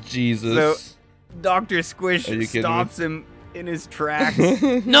 37. Jesus. Dr. Squish Are you kidding me? stops him in his tracks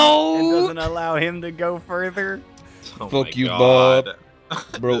and No. doesn't allow him to go further. Oh Fuck my you, God.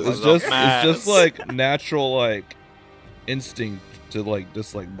 Bro, This it's is a just mess. like natural like instinct to like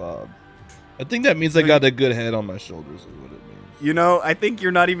dislike Bob. I think that means I got a good head on my shoulders is what it means. You know, I think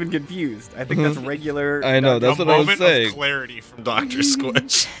you're not even confused. I think that's regular. I know, that's a what I was moment saying. of clarity from Dr.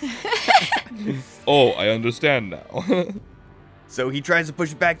 Squish. Oh, I understand now. So he tries to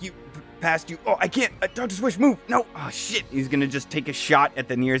push it back past you. Oh, I can't. Dr. Squish, move. No. Oh, shit. He's going to just take a shot at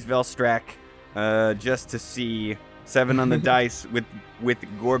the nearest Velstrak just to see. 7 on the dice with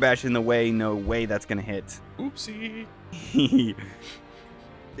Gorbash in the way. No way that's going to hit. Oopsie.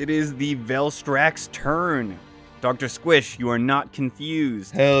 It is the Velstrak's turn. Dr. Squish, you are not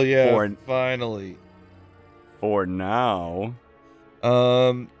confused. Hell yeah, For- finally. For now.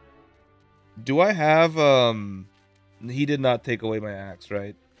 Do I have he did not take away my axe,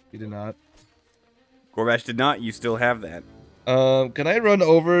 right? He did not. Gorbash did not. You still have that. Can I run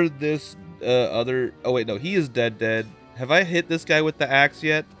over this other oh wait, no, he is dead. Have I hit this guy with the axe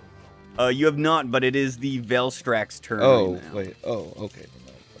yet? You have not, but it is the Velstrak's turn. Oh, right now. wait. Oh, okay.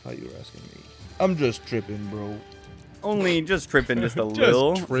 No, I thought you were asking me. I'm just tripping, bro. Only just tripping just a Just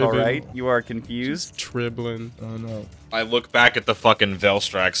little. It's tripping. all right. You are confused. Tribbling. Oh no. I look back at the fucking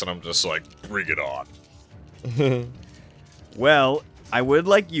Velstrax and I'm just like, bring it on. Well, I would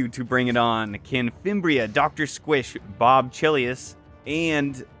like you to bring it on. Can Fimbria, Dr. Squish, Bob Chilius,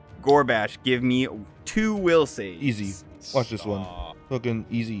 and Gorbash give me 2 will saves? Easy. Watch this one. Aw. Fucking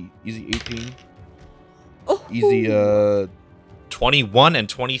easy 18. Oh. Easy 21 and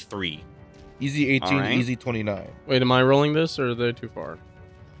 23. easy 18, Alright. easy 29. Wait, am I rolling this or are they too far?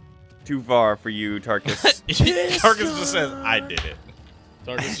 Too far for you, Tarkus. Tarkus just says, I did it.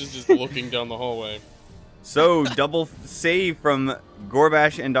 Tarkus is just looking down the hallway. So, double save from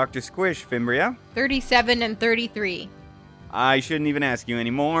Gorbash and Dr. Squish, Fimbria. 37 and 33. I shouldn't even ask you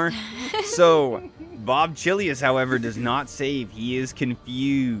anymore. So, Bob Chilius, however, does not save. He is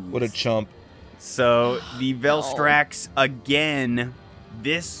confused. What a chump. So, the Velstrax again.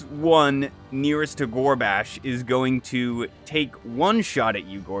 This one nearest to Gorbash is going to take 1 shot at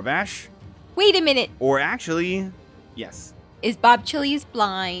you, Gorbash. Wait a minute. Or actually, yes. Is Bob Chilius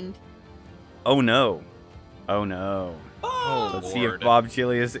blind? Oh no. Oh no. Oh, Let's see if Bob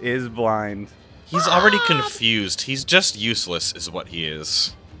Chilius is blind. He's already confused. He's just useless, is what he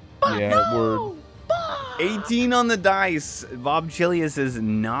is. Yeah, word. 18 on the dice. Bob Chilius is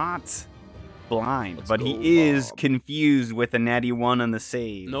not blind, Let's but go, he is Bob. confused with a natty 1 on the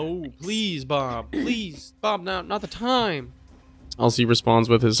save. No, please, Bob. Please. Bob, now, not the time. Elsie responds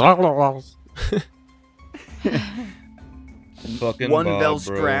with his. Fucking One Bob,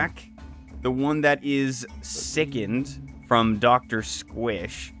 Velstrak, the one that is sickened from Dr.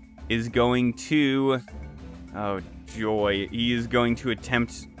 Squish, is going to. Oh, joy. He is going to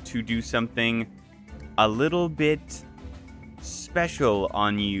attempt to do something a little bit special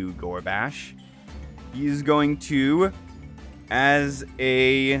on you, Gorbash. He is going to,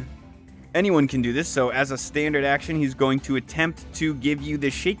 anyone can do this, so as a standard action, he's going to attempt to give you the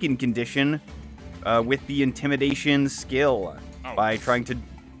shaken condition with the intimidation skill by trying to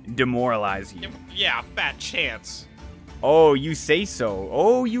demoralize you. Yeah, fat chance. Oh, you say so.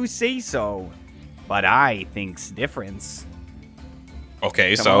 Oh, you say so. But I think's difference.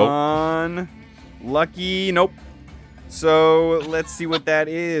 Okay, Come so on. Lucky. Nope. So let's see what that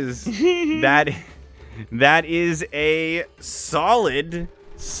is. That is a solid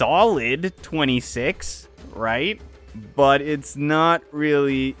 26, right? But it's not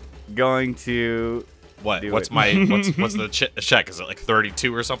really going to what? do What's it. what's the check? Is it like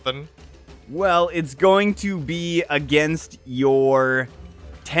 32 or something? Well, it's going to be against your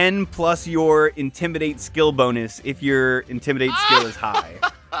 10 plus your intimidate skill bonus if your intimidate skill is high.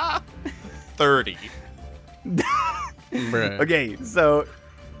 30. Bruh. Okay, so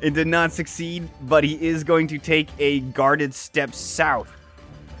it did not succeed, but he is going to take a guarded step south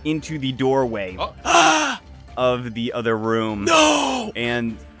into the doorway of the other room. No!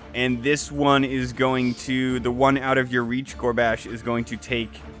 And this one is going to, the one out of your reach, Gorbash, is going to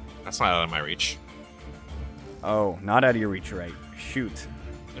take, That's not out of my reach. oh, not out of your reach, right? Shoot.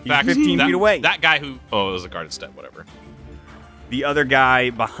 In He's fact, 15 feet away. That guy who... Oh, it was a guarded step, whatever. The other guy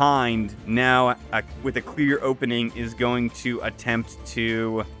behind, now with a clear opening, is going to attempt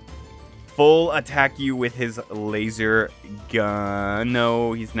to full attack you with his laser gun.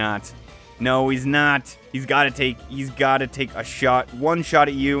 No, he's not. No, he's not. He's got to take a shot, one shot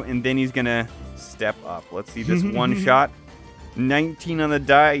at you, and then he's gonna step up. Let's see this one shot. 19 on the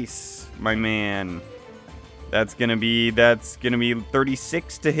dice, my man. That's gonna be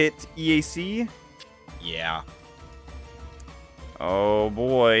 36 to hit EAC. Yeah. Oh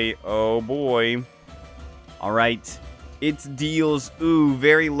boy, oh boy. All right. It deals,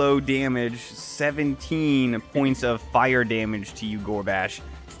 very low damage, 17 points of fire damage to you, Gorbash.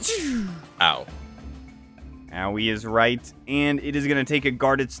 Ow. Owie is right, and it is going to take a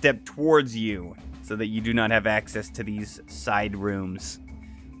guarded step towards you so that you do not have access to these side rooms.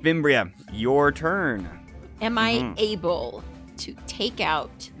 Fimbria, your turn. Am I able to take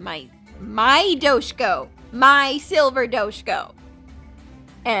out my Doshko, my silver Doshko,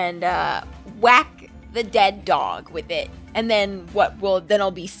 and whack the dead dog with it? And then then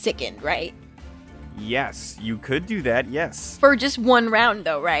I'll be sickened, right? Yes, you could do that, yes. For just one round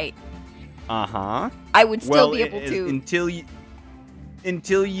though, right? Uh-huh. I would still be able it- to.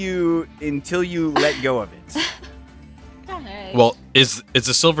 until you let go of it. Alright. Well, is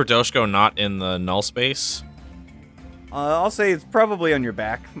the silver Doshko not in the null space? I'll say it's probably on your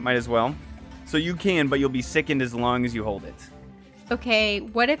back, might as well. So you can, but you'll be sickened as long as you hold it. Okay,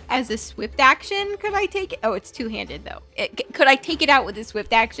 what if as a swift action could I take it? Oh, it's two-handed though. Could I take it out with a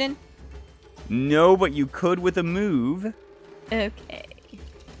swift action? No, but you could with a move. Okay.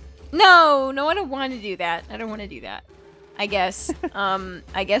 No, I don't want to do that. I don't want to do that. I guess.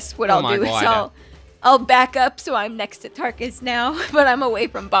 I guess what Oh I'll my do is God. I'll back up so I'm next to Tarkus now, but I'm away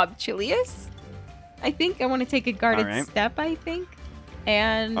from Bob Chilius. I think I want to take a guarded Alright. step, I think.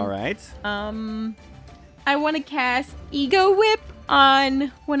 And All right. I want to cast Ego Whip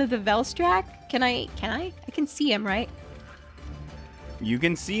on one of the Velstrak. Can I? I can see him, right? You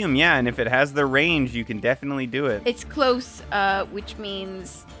can see him, yeah, and if it has the range, you can definitely do it. It's close, which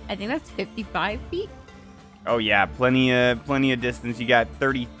means I think that's 55 feet. Oh yeah, plenty of distance. You got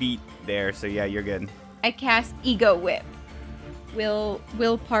 30 feet there, so yeah, you're good. I cast Ego Whip. Will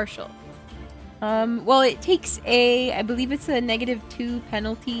partial. Well, it takes I believe it's a -2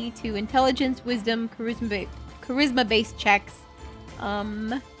 penalty to intelligence, wisdom, charisma-based checks.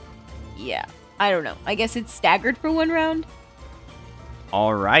 Yeah, I don't know. I guess it's staggered for one round.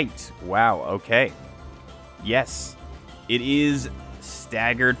 All right. Wow. Okay. Yes, it is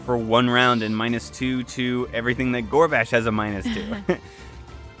staggered for one round and -2 to everything that Gorbash has a -2.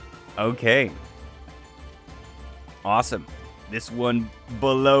 Okay. Awesome. This one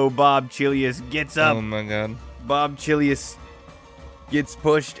below Bob Chilius gets up. Oh my god. Bob Chilius gets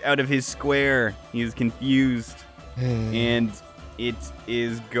pushed out of his square. He is confused. And it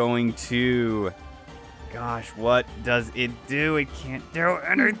is going to... Gosh, what does it do? It can't do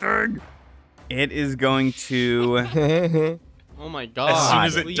anything. It is going to... Oh my god. As soon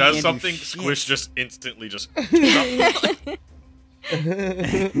as it please does can't do something, shit. Squish just instantly just...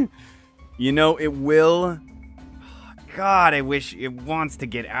 You know, it will... God, I wish it wants to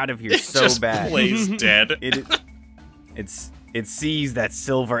get out of here It so just bad. plays dead. It sees that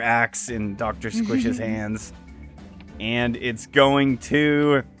silver axe in Dr. Squish's hands. and it's going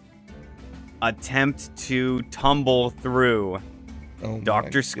to attempt to tumble through Oh my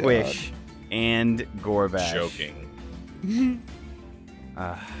Dr. Squish and Gorbash. Joking. You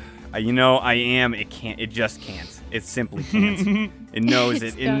know, it can't. It just can't. It simply can't. It knows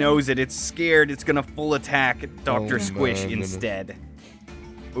It's it. It done. knows it. It's scared. It's gonna full attack Dr. Oh, Squish my goodness. instead.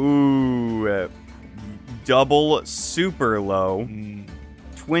 Ooh, double super low. Mm.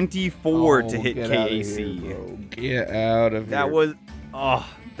 24 to Oh, hit get outta KAC. here, bro. Get out of That here.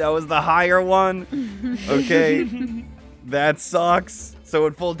 that was the higher one. Okay, that sucks. So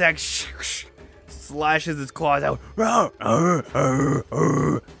it full attack slashes its claws out.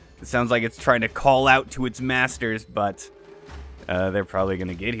 It sounds like it's trying to call out to its masters, but they're probably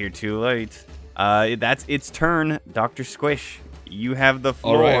gonna get here too late. That's its turn, Dr. Squish. You have the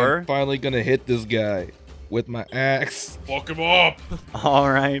All right, floor. I'm finally gonna hit this guy with my axe. Fuck him up. All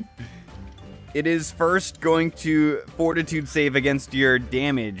right. It is first going to fortitude save against your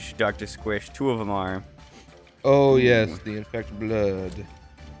damage, Dr. Squish. 2 of them are. Oh yes, the infected blood.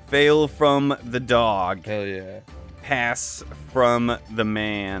 Fail from the dog. Hell yeah. Pass from the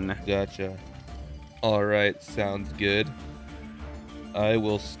man. Gotcha. All right, sounds good. I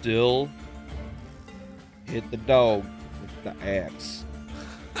will still hit the dog with the axe.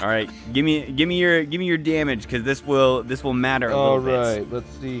 All right, give me your damage because this will matter a All little right, let's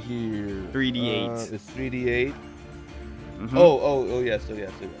see here. 3d8. It's 3d8. bit. Mhm. Oh yes,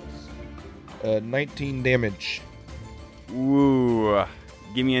 yes. 19 damage. Ooh.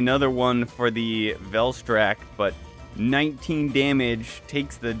 Give me another one for the Velstrak, but 19 damage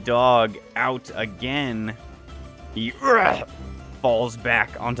takes the dog out again. He falls back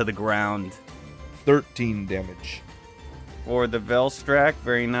onto the ground. 13 damage. For the Velstrak,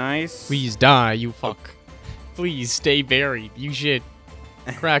 very nice. Please die, you fuck. Please stay buried. You should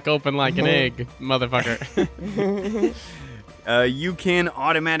crack open like an egg, motherfucker. You can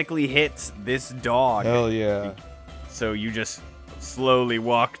automatically hit this dog. Hell yeah. So you just slowly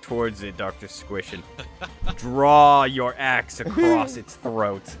walk towards it, Dr. Squish, and draw your axe across its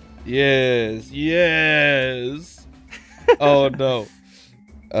throat. Yes. Oh no.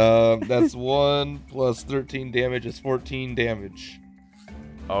 That's 1 plus 13 damage is 14 damage.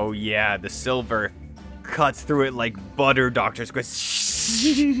 Oh yeah, the silver cuts through it like butter, Dr. Squish.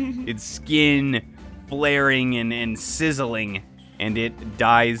 Its skin flaring and sizzling, and it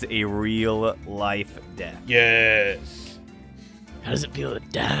dies a real life death. Yes. How does it feel to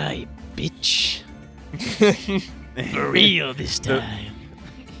die, bitch? For real this time.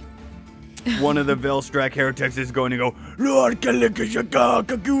 One of the Velstrak heretics is going to go, Lord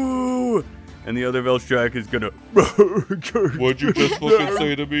Kalikashakakaku! And the other Velstrak is gonna, What'd you just fucking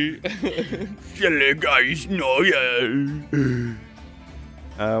say to me?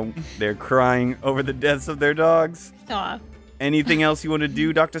 They're crying over the deaths of their dogs. Aw. Anything else you want to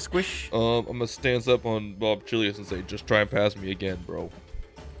do, Dr. Squish? I'm gonna stance up on Bob Chilius and say, just try and pass me again, bro.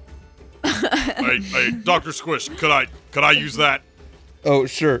 Hey, Dr. Squish, could I use that? Oh,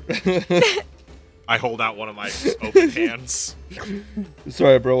 sure. I hold out one of my open hands.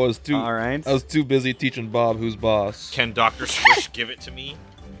 Sorry, bro. All right. I was too busy teaching Bob who's boss. Can Dr. Squish give it to me?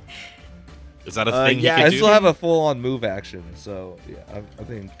 Is that a thing yeah, he I can still do? have a full-on move action, so yeah, I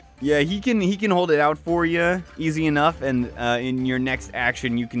think. Yeah, he can hold it out for you easy enough, and in your next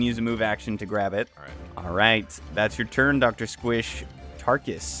action, you can use a move action to grab it. All right. All right, that's your turn, Dr. Squish.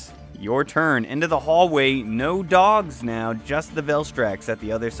 Tarkus, your turn. Into the hallway. No dogs now, just the Velstraks at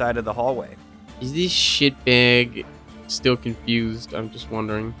the other side of the hallway. Is this shitbag still confused? I'm just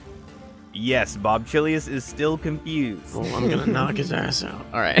wondering. Yes, Bob Chilius is still confused. Oh, I'm gonna knock his ass out.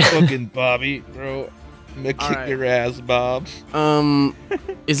 All right. Fucking Bobby, bro. I'm gonna kick Alright. your ass, Bob.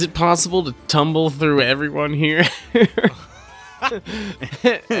 Is it possible to tumble through everyone here? and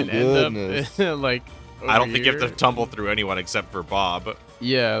end Goodness. up like. I don't over think you have to here? tumble through anyone except for Bob.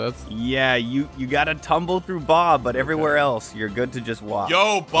 Yeah, that's. Yeah, you gotta tumble through Bob, but everywhere else, you're good to just walk.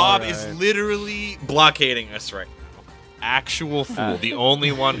 Yo, Bob is Alright. literally blockading us right now. Actual fool, the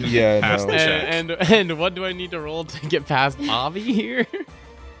only one who Yeah, can pass no. the check. And what do I need to roll to get past Bobby here?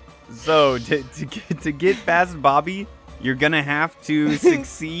 So to get past Bobby, you're gonna have to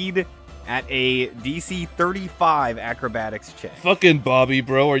succeed at a DC 35 acrobatics check. Fucking Bobby,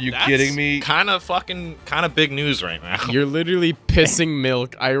 bro. Are you That's kidding me? Kind of big news right now. You're literally pissing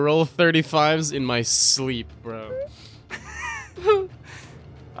milk. I roll 35s in my sleep, bro.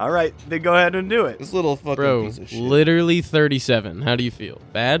 All right, then go ahead and do it. This little fucking Bro, piece of shit. literally 37. How do you feel?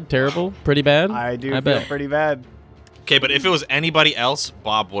 Bad? Terrible? Pretty bad? I do feel bet. pretty bad. Okay, but if it was anybody else,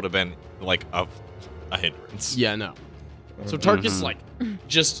 Bob would have been like a hindrance. Yeah, no. So Tarkus Mhm. like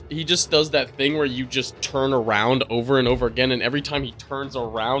he just does that thing where you just turn around over and over again, and every time he turns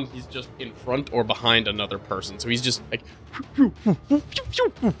around, he's just in front or behind another person. So he's just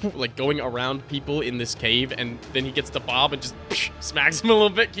like going around people in this cave, and then he gets to Bob and just smacks him a little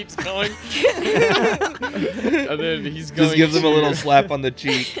bit, keeps going, and then he's going. Just gives him a to- little slap on the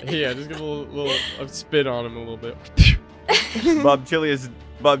cheek. Yeah, just give a little a spit on him a little bit. Bob Chilius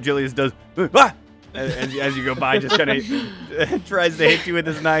does ah! as you go by, just kind of tries to hit you with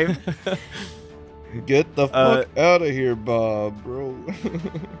his knife. Get the fuck out of here, Bob, bro.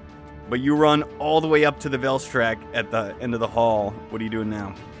 But you run all the way up to the Velstrak at the end of the hall. What are you doing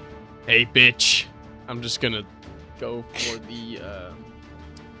now? Hey, bitch. I'm just gonna go for the,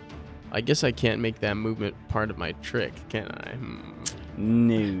 I guess I can't make that movement part of my trick, can I?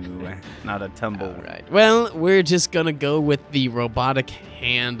 No, not a tumble. Alright. Well, we're just gonna go with the robotic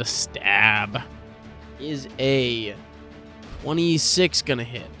hand stab. Is a 26 gonna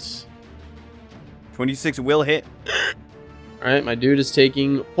hit? 26 will hit. Alright, my dude is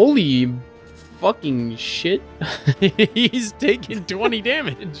taking... Holy fucking shit. He's taking 20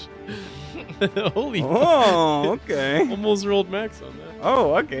 damage. Holy Oh, okay. Almost rolled max on that.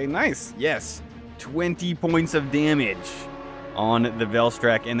 Oh, okay, nice. Yes, 20 points of damage on the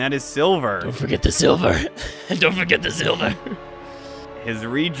Velstrak, and that is silver. Don't forget the silver. Don't forget the silver. His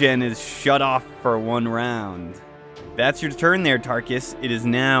regen is shut off for 1 round. That's your turn there, Tarkus. It is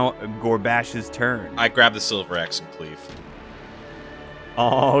now Gorbash's turn. I grab the silver axe and cleave.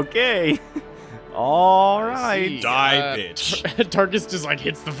 Okay. All I right. see. Die, bitch. Tarkus just like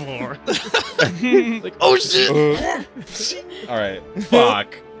hits the floor. Like, oh shit. All right,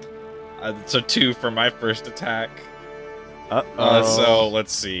 fuck. So 2 for my first attack. Uh-oh. So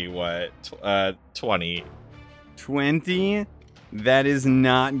let's see what 20. 20. That is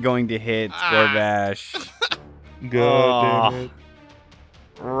not going to hit, Gorbash. God damn it.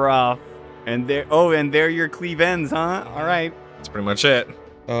 Rough. And there your cleave ends, huh? All right. That's pretty much it.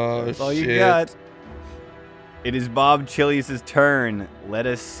 Oh, That's all shit. you got. It is Bob Chilius' turn. Let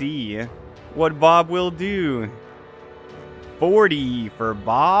us see what Bob will do. 40 for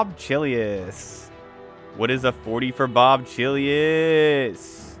Bob Chilius. What is a 40 for Bob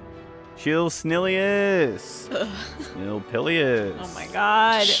Chilius? Chill Snillius. Snillpilius. Oh my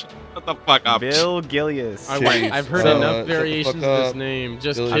god. Shut the fuck up. Bill Gillius. Jeez. I've heard Shut enough the variations fuck of this up. name.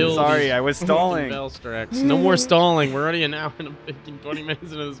 Just I'm kill I'm sorry, these I was stalling. Velstrax. No more stalling. We're already an hour and 15, 20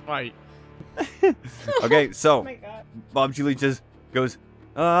 minutes into this fight. Okay, so Oh my god. Bob Chilius just goes,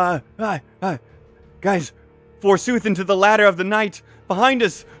 guys, forsooth into the ladder of the night, behind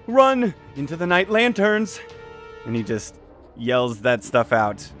us, run into the night lanterns. And he just yells that stuff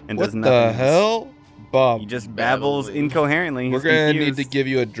out and What does nothing. the else. hell? Bob, He just babbles Babbling. incoherently. we're He's gonna confused. need to give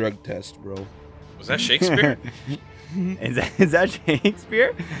you a drug test, bro. Was that Shakespeare? Is that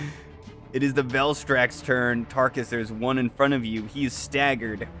Shakespeare? It is the Velstrak's turn. Tarkus, there's one in front of you. He is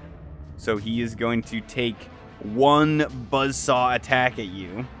staggered. So he is going to take 1 buzzsaw attack at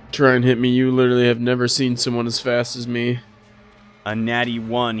you. Try and hit me. You literally have never seen someone as fast as me. A natty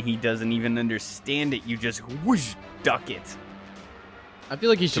 1. He doesn't even understand it. You just whoosh, duck it. I feel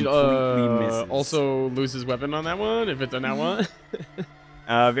like he should Completely misses. also lose his weapon on that one if it's a nat one.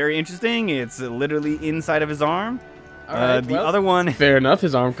 Very interesting. It's literally inside of his arm. Alright, The well, other one, fair enough.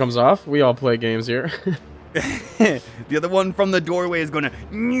 His arm comes off. We all play games here. the other one from the doorway is going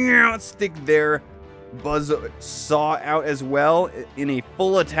to stick their buzz saw out as well in a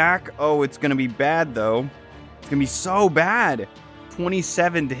full attack. Oh, it's going to be bad though. It's going to be so bad.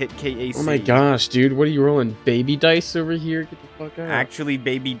 27 to hit KAC. Oh my gosh, dude. What are you rolling? Baby dice over here? Get the fuck out. Actually,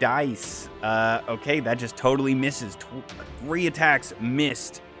 baby dice. Okay, that just totally misses. 3 attacks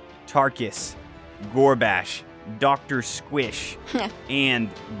missed. Tarkus, Gorbash, Dr. Squish, and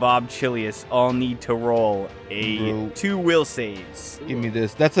Bob Chilius all need to roll a Bro. 2 will saves. Give me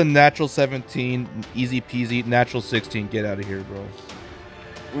this. That's a natural 17, easy peasy. Natural 16. Get out of here,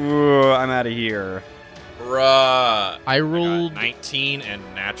 bro. Ooh, I'm out of here. Bruh. I I got rolled 19 and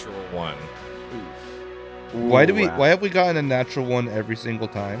natural 1. Why do we? Ooh, Why have we gotten a natural one every single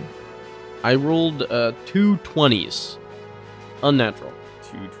time? I rolled 2 20s. Unnatural.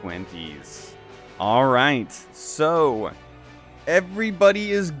 2 20s. All right. So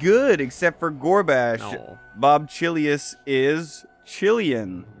everybody is good except for Gorbash. No. Bob Chilius is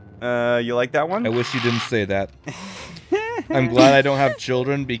Chilean. You like that one? I wish you didn't say that. I'm glad I don't have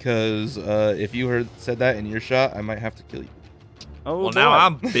children because if you said that in your shot, I might have to kill you. Oh, Well, now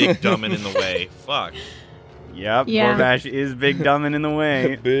boy. I'm big dumb and in the way. Fuck. Yep, Yeah. Gorbash is big, dumb, and in the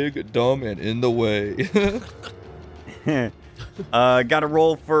way. Big, dumb, and in the way. Got to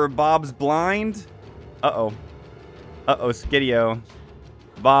roll for Bob's blind. Uh-oh. Uh-oh, Skidio.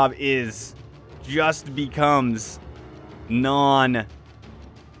 Bob just becomes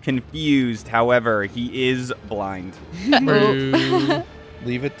non-confused. However, he is blind. Boo.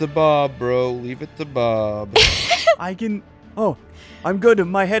 Leave it to Bob, bro. Leave it to Bob. I can... Oh, I'm good.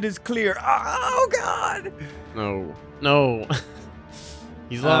 My head is clear. Oh, God. No.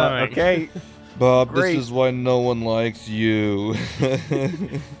 He's lying. Okay. Bob, Great. this is why no one likes you.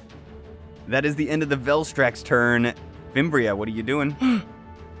 That is the end of the Velstrax turn. Fimbria, what are you doing?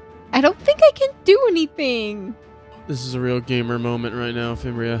 I don't think I can do anything. This is a real gamer moment right now,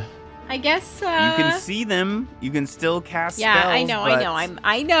 Fimbria. I guess. You can see them. You can still cast Yeah, spells. I know. but-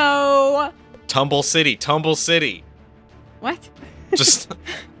 I know. Tumble City. What? Just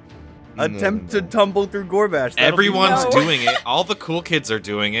Attempt to tumble through Gorbash. That'll be everyone's fun. No. doing it. All the cool kids are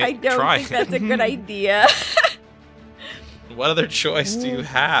doing it. I don't Try think it. that's a good idea. What other choice do you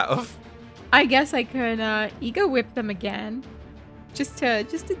have? I guess I could ego whip them again, just to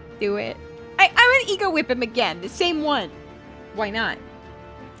do it. I'm gonna ego whip him again, the same one. Why not?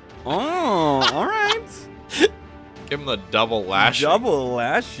 Oh, all right. Give him the double lash. Double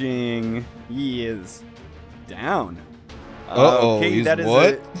lashing. He is down. Uh-oh, okay, he's that is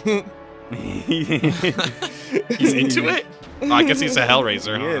what? He's into it. Oh, I guess he's a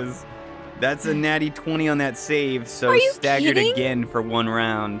Hellraiser. He Huh? is. That's a natty 20 on that save, so Are you staggered kidding? again for one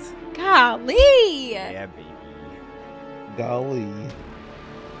round. Golly! Yeah, baby. Golly.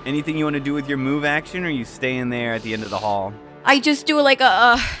 Anything you want to do with your move action, or you staying there at the end of the hall? I just do like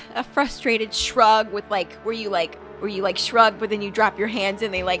a frustrated shrug with like where you shrug, but then you drop your hands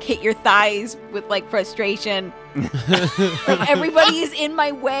and they like hit your thighs with like frustration. Like everybody is in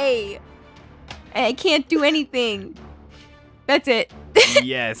my way, and I can't do anything. That's it.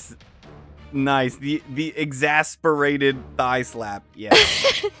 Yes. Nice. The exasperated thigh slap.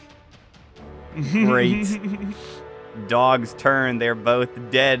 Yes. Great. Dog's turn. They're both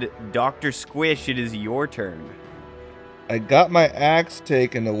dead. Dr. Squish, it is your turn. I got my axe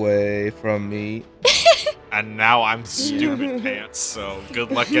taken away from me. And now I'm stupid pants. So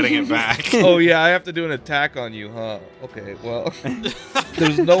good luck getting it back. Oh yeah, I have to do an attack on you, huh? Okay, well,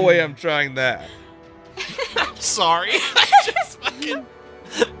 there's no way I'm trying that. I'm sorry. I just fucking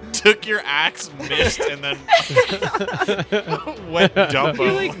took your axe, missed, and then went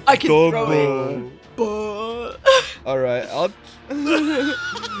Dumbo. I can Dumbo. throw it. All right,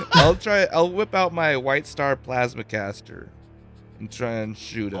 I'll whip out my White Star Plasma Caster and try and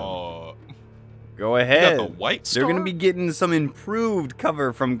shoot him. Oh, Go you ahead. got the white They're star. going to be getting some improved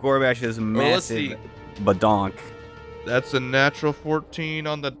cover from Gorbash's Well, let's see. massive badonk. That's a natural 14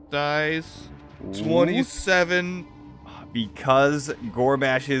 on the dice. 27. Because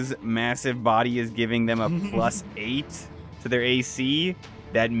Gorbash's massive body is giving them a +8 to their AC,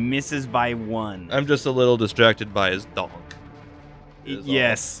 that misses by 1. I'm just a little distracted by his donk. is all.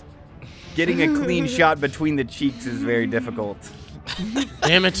 Yes. Getting a clean shot between the cheeks is very difficult.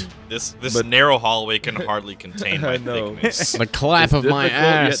 Damn it. This But- narrow hallway can hardly contain my I know. thickness. The clap It's of my difficult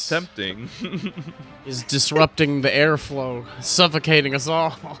yet ass tempting. is disrupting the airflow, suffocating us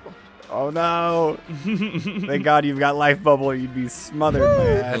all. Oh no. Thank God you've got life bubble or you'd be smothered my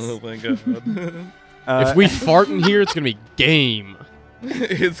ass. Oh my god. If we fart in here, it's gonna be game.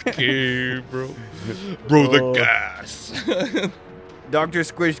 It's gay, bro. Bro, the Oh. gas. Dr.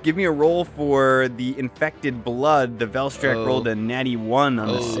 Squish, give me a roll for the infected blood. The Velstrack Oh. rolled a natty 1 on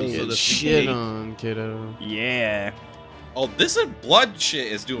the Oh, save. so Get the shit CK. on, kiddo. Yeah. Oh, this is blood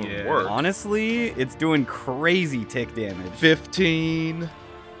shit is doing Yeah. work. Honestly, it's doing crazy tick damage. 15.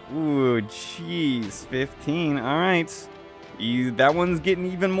 Ooh, jeez. 15. All right. That one's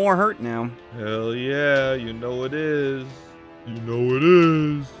getting even more hurt now. Hell yeah, you know it is. You know it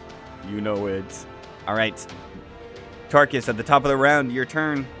is. You know it. All right. Tarkus, at the top of the round, your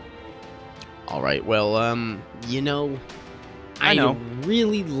turn. All right. Well, you know, I know.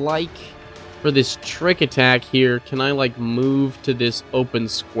 really like for this trick attack here. Can I like move to this open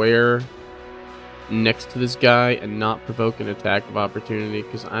square next to this guy and not provoke an attack of opportunity?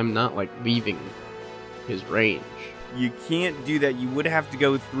 Because I'm not like leaving his range. You can't do that. You would have to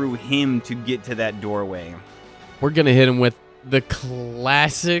go through him to get to that doorway. We're gonna hit him with the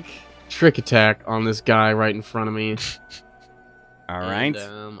classic trick attack on this guy right in front of me. All right.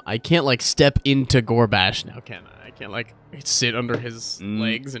 And, I can't like step into Gorbash now, can I? I can't like sit under his Mm.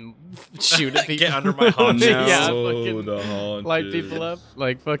 legs and shoot at people. Get under my haunches. Yeah, Oh, fucking the haunches. light people up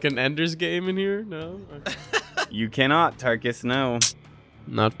like fucking Ender's Game in here. No, You cannot, Tarkus. No.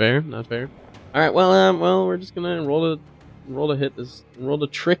 not fair. Not fair. All right. Well, we're just gonna roll to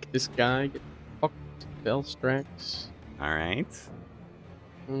trick this guy. Get fucked, Velstrax. All right.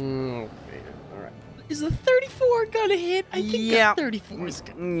 Oh man. All right. Is a 34 gonna hit? I think Yeah. a 34 is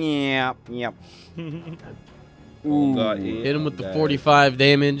gonna. Yep. Oh, God, Ooh. yeah. Hit him with the God. 45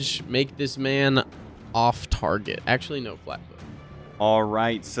 damage. Make this man off target. Actually, no, flat foot. All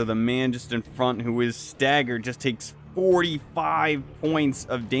right, so the man just in front who is staggered just takes 45 points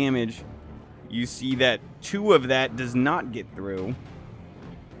of damage. You see that 2 of that does not get through.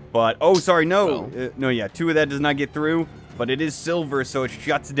 But, oh, sorry, no. Well. 2 of that does not get through. But it is silver, so it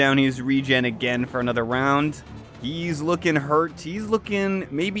shuts down his regen again for another round. He's looking hurt. He's looking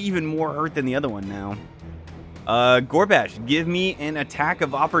maybe even more hurt than the other one now. Gorbash, give me an attack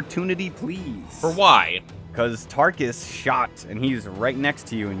of opportunity, please. For why? Because Tarkus shot, and he's right next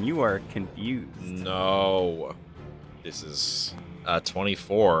to you, and you are confused. No. This is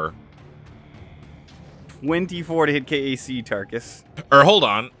 24. 24 to hit KAC, Tarkus. Or hold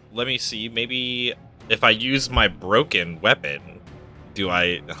on. Let me see. Maybe if I use my broken weapon,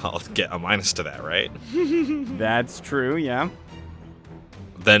 I'll get a minus to that, right? That's true, yeah.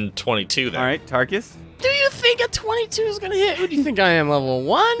 Then 22 then. All right, Tarkus. Do you think a 22 is gonna hit? Who do you think I am, level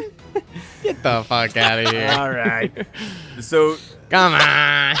 1? Get the fuck out of here. All right. So, Come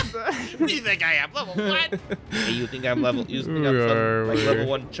on. Who do you think I am? Level 1? Hey, you think I'm level? You think I'm some, like level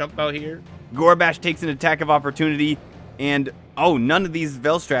 1 chump out here? Gorbash takes an attack of opportunity, and none of these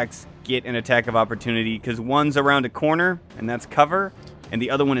Velstrax get an attack of opportunity because one's around a corner, and that's cover, and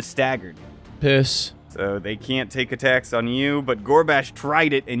the other one is staggered. Piss. So they can't take attacks on you, but Gorbash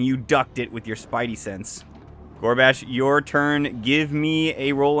tried it, and you ducked it with your Spidey sense. Gorbash, your turn. Give me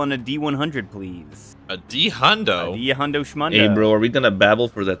a roll on a D100, please. A D-hundo? A D-hundo schmundo. Hey, bro, are we gonna babble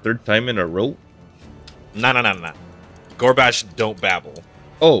for the 3rd time in a row? No. Gorbash, don't babble.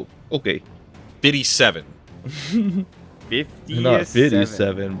 Oh, okay. 57. 57. Not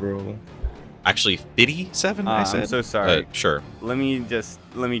 57, bro. Actually, 57, I said? I'm so sorry. Sure. Let me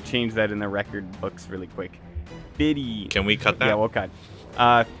change that in the record books really quick. 50. Can we cut that? Yeah, we'll cut.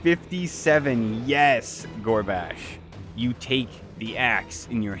 57. Yes, Gorbash. You take the axe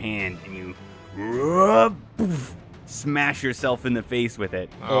in your hand and you smash yourself in the face with it.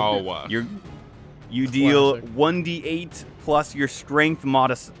 Oh, You deal Classic. 1d8 plus your strength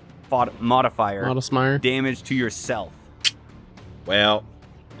modifier Modesmeyer. damage to yourself. well,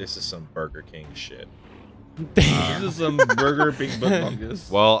 this is some Burger King shit. This is some Burger Big Buttongus.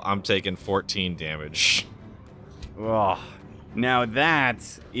 Well, I'm taking 14 damage. Oh, now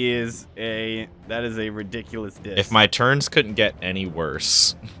that is a ridiculous diss. If my turns couldn't get any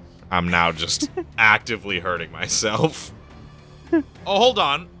worse, I'm now just actively hurting myself. Oh, hold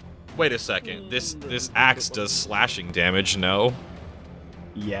on. Wait a second. This axe does slashing damage, no?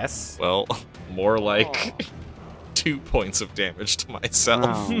 Yes. Well, more like 2 points of damage to myself.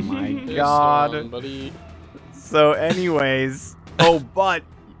 Oh my Piss god. on, buddy. So, anyways, but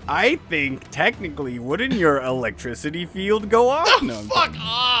I think technically, wouldn't your electricity field go off? No, I'm Fuck kidding.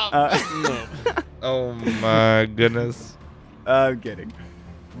 off! Oh my goodness. I'm kidding.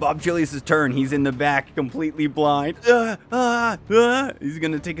 Bob Chilius' turn. He's in the back, completely blind. He's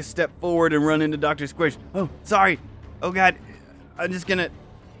gonna take a step forward and run into Dr. Squish. Oh, sorry. Oh god. I'm just gonna.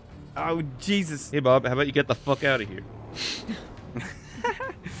 Oh Jesus. Hey, Bob, how about you get the fuck out of here?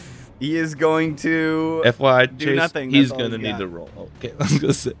 He is going to. FYI, do Chase, nothing, he's that's all gonna he's need got. to roll. Okay, I was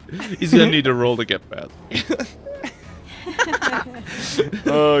gonna say he's gonna need to roll to get past.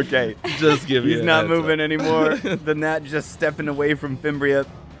 Okay. Just give you. He's a not heads up. moving anymore than that, just stepping away from Fimbria.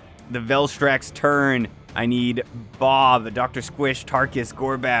 The Velstrax turn. I need Bob, Dr. Squish, Tarkus,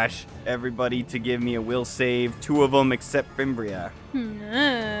 Gorbash, everybody to give me a will save. 2 of them except Fimbria.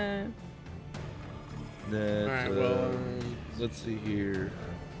 That's, Alright, well, let's see here.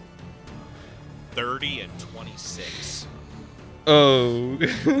 30 and 26. Oh,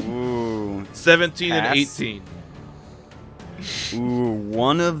 Ooh. 17 and Pass. 18. Ooh,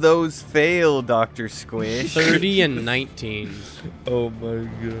 one of those failed, Dr. Squish. 30 and 19. Oh my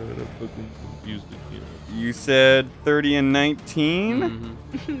god, I'm fucking confused again. You said 30 and 19? Mhm.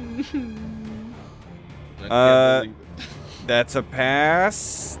 I can't believe it. That's a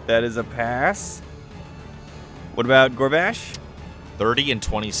pass. That is a pass. What about Gorbash? 30 and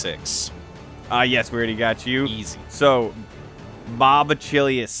 26. Yes, we already got you. Easy. So, Bob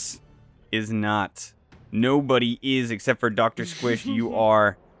Achilles is not. Nobody is except for Dr. Squish. You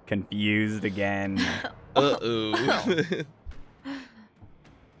are confused again. Uh-oh.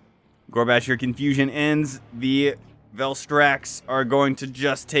 Gorbash, your confusion ends. The Velstrax are going to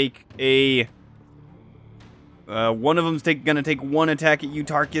just take a... one of them's gonna take 1 attack at you,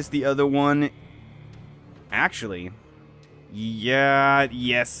 Tarkus. The other one... Actually... Yeah,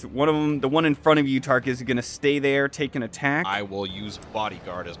 yes. One of them, the one in front of you, Tarkus, is gonna stay there, take an attack. I will use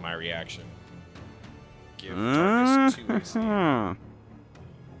bodyguard as my reaction. give Tarkus 2 AC.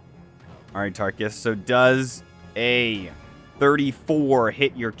 All right, Tarkus. So does a 34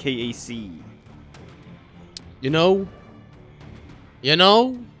 hit your KAC? You know,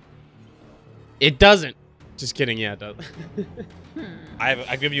 it doesn't. Just kidding. Yeah, it does.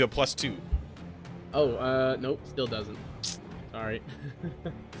 I give you a +2. Oh, nope, still doesn't. Sorry.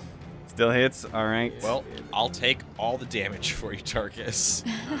 Still hits. All right. Well, I'll take all the damage for you, Tarkus.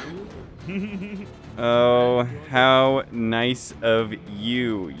 Oh, how nice of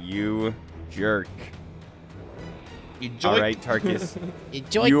you, you jerk. All right, Tarkus.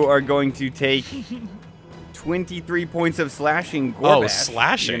 You are going to take 23 points of slashing. Oh, Gorbash.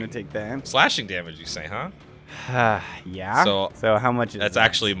 slashing. You're gonna take that. Slashing damage, you say, huh? Yeah. So how much is That's that?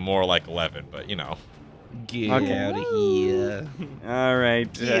 actually more like 11, but you know. Get Okay. out of here. All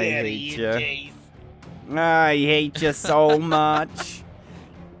right. I hate you. I hate you so much.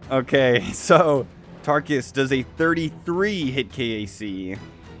 Okay, so Tarkus does a 33 hit KAC.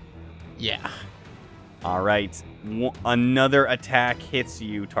 Yeah. All right. Another attack hits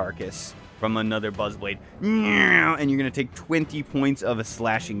you, Tarkus, from another Buzzblade. And you're going to take 20 points of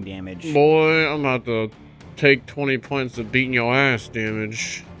slashing damage. Boy, I'm about to take 20 points of beating your ass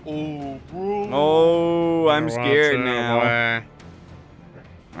damage. Oh, bro. Oh, I'm Watch scared out, now. boy.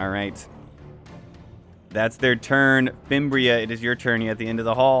 All right. That's their turn. Fimbria, it is your turn. You're at the end of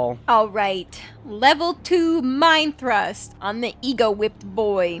the hall. All right. Level 2 Mind Thrust on the Ego Whipped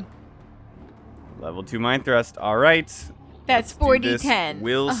Boy. Level 2 Mind Thrust. All right. That's Let's do this. 4d10.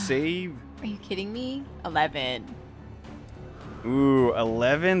 Will Ugh, save. Are you kidding me? 11. Ooh,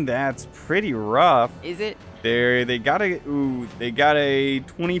 11. That's pretty rough. Is it? They got a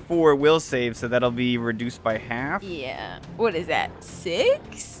 24 will save, so that'll be reduced by half. Yeah. What is that?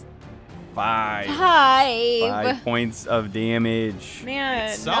 6? 5 5. points of damage. Man,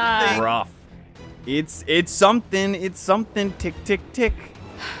 It's something. Rough. It's something. It's something. Tick tick tick.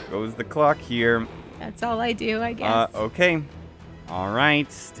 Goes the clock here. That's all I do, I guess. Okay. All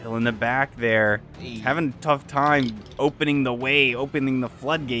right. Still in the back there. Having a tough time opening the way, opening the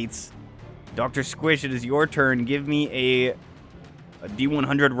floodgates. Dr. Squish, it is your turn. Give me a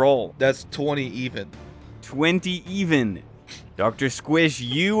D100 roll. That's 20 even. 20 even. Dr. Squish,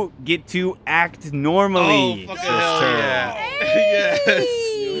 you get to act normally. Oh, fucking this hell turn. yeah.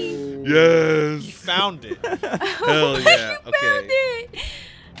 Hey! Yes. You found it. Hell yeah. You Okay.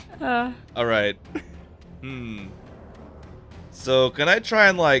 found it. All right. So can I try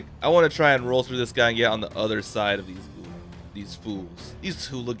and I want to try and roll through this guy and get on the other side of these fools, these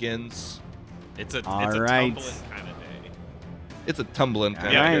hooligans. It's a All right. tumbling kind of day. It's a tumbling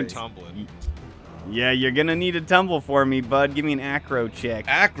kind Yeah, of you're day. tumbling. Yeah, you're gonna need a tumble for me, bud. Give me an acro check.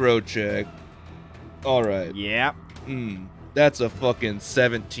 Acro check. All right. Yep. That's a fucking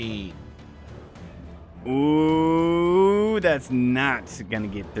 17. Ooh, that's not gonna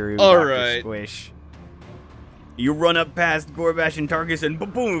get through. All Dr. right. Squish. You run up past Gorbash and Tarkus and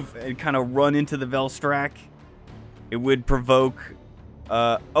boom, and kind of run into the Velstrak. It would provoke.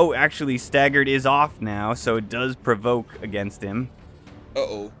 Actually, Staggered is off now, so it does provoke against him.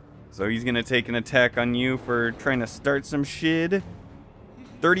 Uh-oh. So he's gonna take an attack on you for trying to start some shit.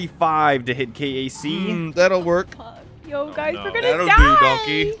 35 to hit KAC. That'll work. Fuck. Yo, guys, no. we're gonna That'll die. do,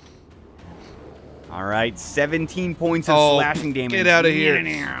 donkey. All right, 17 points of Oh, slashing damage. get out of here.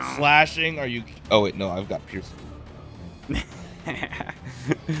 Slashing? Are you... Oh, wait, no, I've got piercing.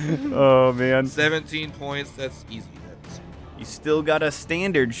 Oh man. 17 points, that's easy. You still got a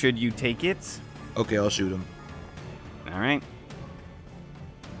standard should you take it. Okay, I'll shoot him. All right.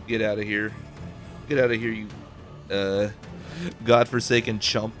 Get out of here. Get out of here, you godforsaken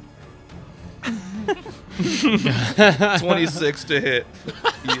chump. 26 to hit.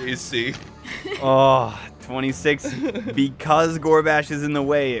 EAC. Oh, 26. Because Gorbash is in the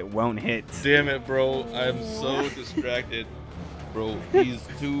way, it won't hit. Damn it, bro. I'm so distracted. Bro, he's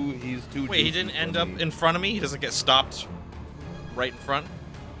too Wait, he juicy didn't for end up me. in front of me? He doesn't get stopped right in front?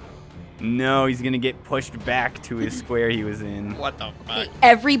 No, he's gonna get pushed back to his square he was in. What the fuck?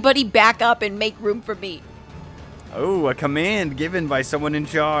 Everybody back up and make room for me. Oh, a command given by someone in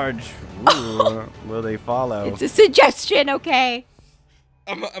charge. Ooh, will they follow? It's a suggestion, okay?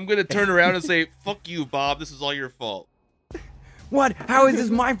 I'm gonna turn around and say, "Fuck you, Bob. This is all your fault. What? How is this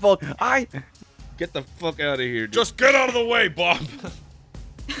my fault? Get the fuck out of here, dude." Just get out of the way, Bob!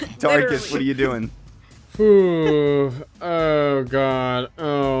 Tarkus, what are you doing? Ooh, oh god.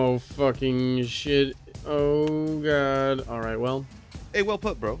 Oh fucking shit. Oh god. Alright, well. Hey, well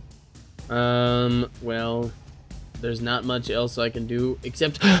put, bro. Well, there's not much else I can do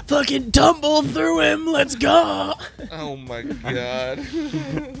except fucking tumble through him. Let's go. Oh my god.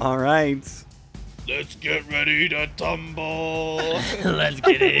 All right. Let's get ready to tumble. Let's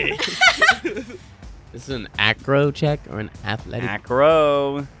get it. This is an acro check or an athletic?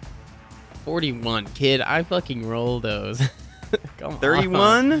 Acro. 41, kid. I fucking roll those. Come on.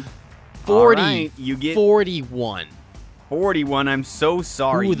 31. 40. All right, you get 41. 41. I'm so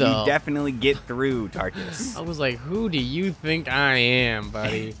sorry. Who You the- definitely get through, Tarkus. I was like, who do you think I am,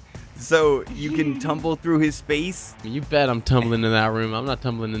 buddy? So you can tumble through his space. You bet I'm tumbling in that room. I'm not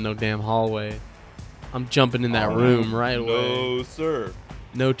tumbling in no damn hallway. I'm jumping in that room right away. No, sir.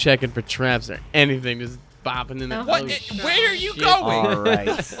 No checking for traps or anything. Just bopping in there. What? Where are you shit. going? All right.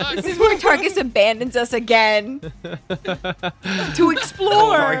 This is where Tarkus abandons us again to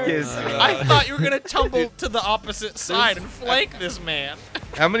explore. Tarkus. I thought you were gonna tumble to the opposite side and flank this man.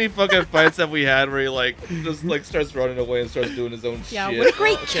 How many fucking fights have we had where he like just like starts running away and starts doing his own Yeah, shit? what a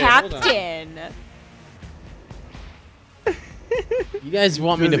great Okay, hold on. captain. You guys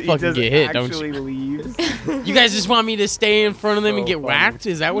want me to He fucking just get hit, don't actually you? leaves. You guys just want me to stay in front of them and So get funny. whacked?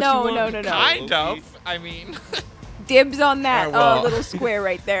 Is that what No, you want? no. Kind of. I mean, Dibs on that Oh, well. little square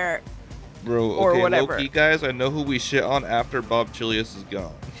right there. Bro, Or okay, whatever. low-key, guys, I know who we shit on after Bob Chilius is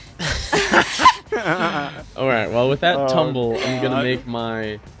gone. All right. Well, with that Oh, tumble, I'm God.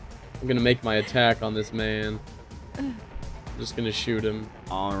 gonna make my attack on this man. Just gonna shoot him.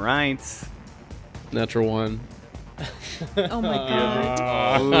 All right. Natural one. Oh my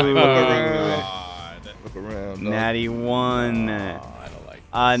god. Ooh. God. Look around. No. Natty 1. I don't like.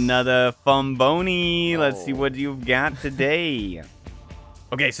 Another Fumboni. Let's see Oh. what you've got today.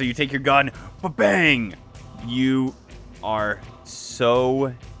 Okay, so you take your gun, bang! You are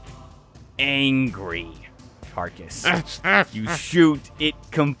so angry, Tarkus. You shoot, it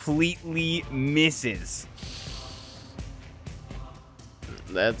completely misses.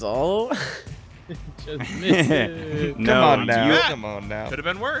 That's all. Just miss it. Come No, on now. you- Come on now. Could have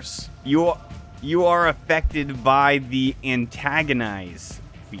been worse. You are affected by the antagonize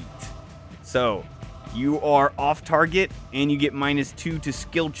feat. So, you are off target, and you get -2 to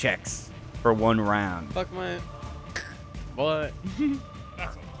skill checks for 1 round. Fuck my. What?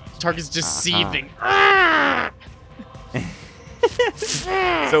 Target's just seething.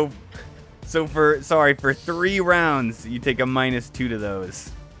 So for 3 rounds, you take a -2 to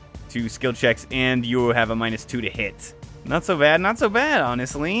those 2 skill checks, and you have a -2 to hit. Not so bad,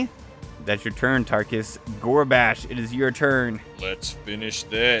 honestly. That's your turn, Tarkus. Gorbash, it is your turn. Let's finish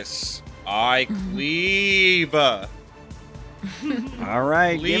this. I cleave. All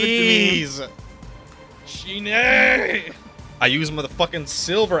right, give it to me. Please. Shine. I use motherfucking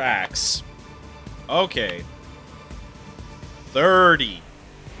silver axe. Okay. 30.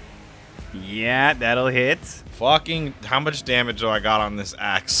 Yeah, that'll hit. Fucking, how much damage do I got on this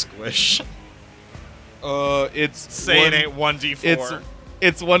axe, Squish? It's Say it ain't 1d4.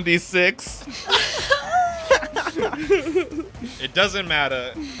 It's 1d6. It doesn't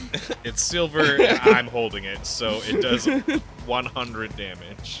matter. It's silver and I'm holding it, so it does 100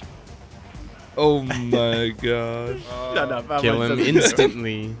 damage. Oh my god. Shut up. I'm Kill like him so-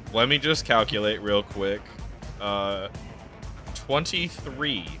 instantly. Let me just calculate real quick.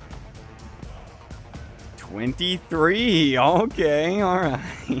 23. 23. Okay, all right.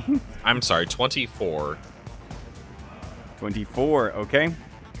 I'm sorry, 24. 24. Okay.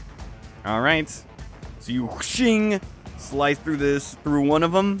 All right. So you whooshing, slice through one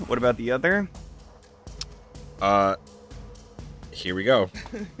of them. What about the other? Here we go.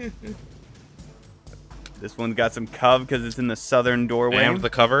 This one's got some cov because it's in the southern doorway. And the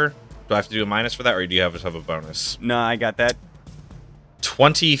cover. Do I have to do a minus for that, or do you have to have a bonus? No, I got that.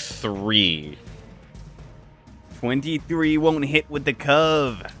 23. 23 won't hit with the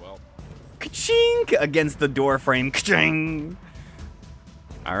cov. Well, Ka-chink against the door frame. Ka-ching.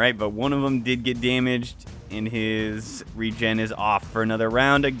 All right, but one of them did get damaged, and his regen is off for another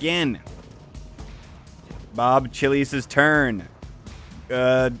round again. Bob Chilius' turn.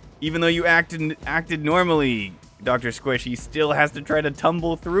 Even though you acted normally, Dr. Squish, he still has to try to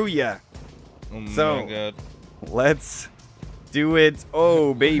tumble through ya. Oh So- my god. Let's do it.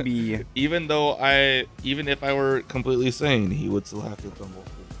 Oh, baby. Even if I were completely sane, he would still have to tumble.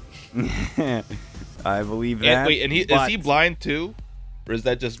 I believe that. And wait, and is he but- blind too, or is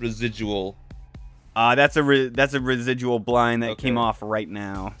that just residual? That's a residual blind that Okay. came off right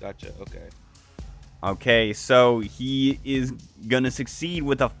now. Gotcha. Okay. Okay, so he is gonna succeed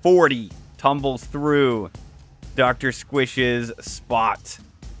with a 40. Tumbles through Dr. Squish's spot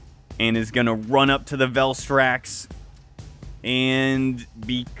and is gonna run up to the Velstrax. And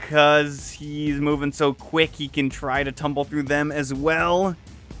because he's moving so quick, he can try to tumble through them as well.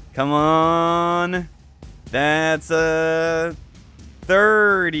 Come on. That's a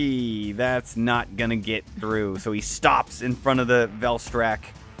 30. That's not gonna get through. So he stops in front of the Velstrak.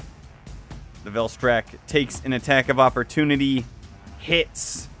 The Velstrak takes an attack of opportunity,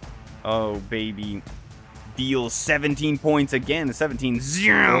 hits. Oh, baby. Deals 17 points again. 17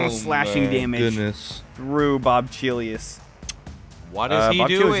 slashing my damage Goodness. through Bob Chilius. What is he Bob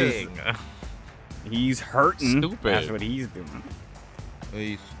Chilius doing? He's hurting. Stupid. That's what he's doing.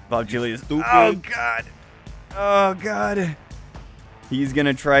 He's Bob Chilius. stupid. Oh, God. Oh, God. He's going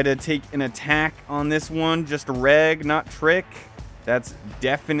to try to take an attack on this one. Just reg, not trick. That's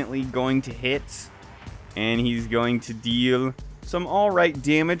definitely going to hit. And he's going to deal some alright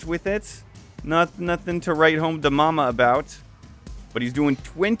damage with it. Nothing to write home to mama about. But he's doing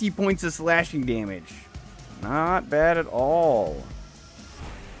 20 points of slashing damage. Not bad at all.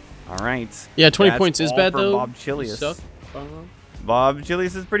 Alright. Yeah, 20 That's points is all bad for though. Bob You Chilius. suck. Bob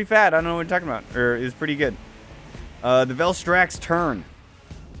Chilius is pretty fat. I don't know what you're talking about. Or is pretty good. The Velstrak's turn.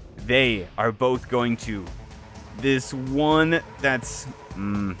 They are both going to. This one that's.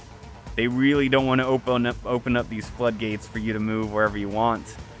 They really don't want to open up these floodgates for you to move wherever you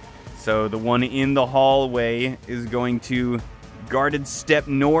want. So the one in the hallway is going to guarded step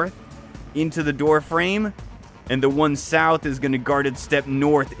north into the door frame. And the one south is going to guarded step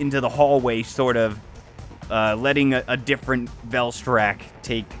north into the hallway, sort of letting a different Velstrak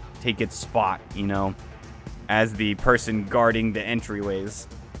take its spot, you know, as the person guarding the entryways.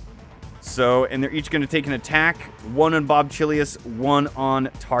 So, and they're each going to take an attack. One on Bob Chilius, one on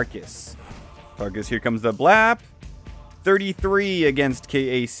Tarkus. Tarkus, here comes the blap. 33 against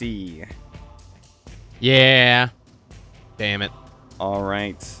KAC. Yeah. Damn it. All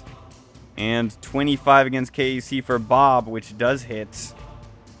right. And 25 against KAC for Bob, which does hit.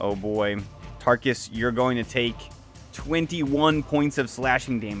 Oh boy. Tarkus, you're going to take 21 points of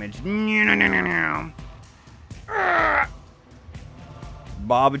slashing damage.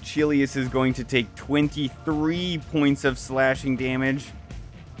 Bob Chilius is going to take 23 points of slashing damage.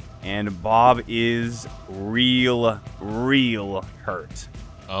 And Bob is real hurt.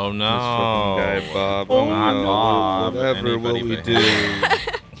 Oh no. This fucking guy, Bob. Oh, no. Bob. Whatever will Anybody we but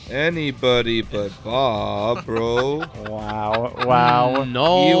do? Anybody but Bob, bro. Wow.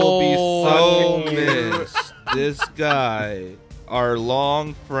 No. He will be so Fuck you. missed. This guy, our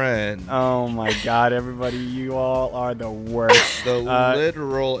long friend, Oh my god, everybody, you all are the worst. the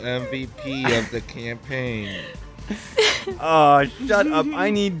literal MVP of the campaign. Oh, shut up. I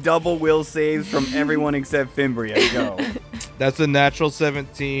need double will saves from everyone except Fimbria. Go. That's a natural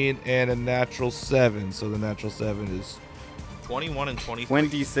 17 and a natural 7. So the natural 7 is 21 and 23.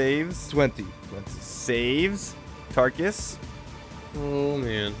 20 saves. 20. Saves. Tarkus. Oh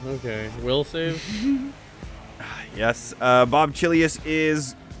man. Okay. Will save. Yes. Bob Chilius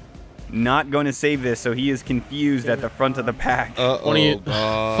is not going to save this, so he is confused at the front of the pack. 20.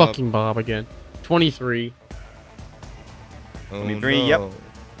 Bob. Fucking Bob again. 23. 23, yep.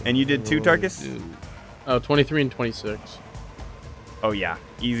 And you did 2, Tarkus? Dude. Oh, 23 and 26. Oh, yeah.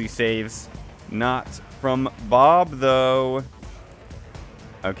 Easy saves. Not from Bob, though.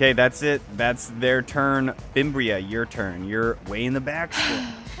 Okay, that's it. That's their turn. Fimbria, your turn. You're way in the back still.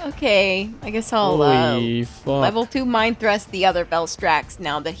 Okay, I guess I'll Holy fuck. level 2 mind thrust the other Velstrax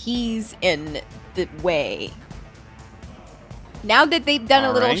now that he's in the way. Now that they've done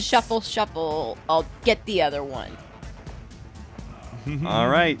a little Alright. shuffle, I'll get the other one. All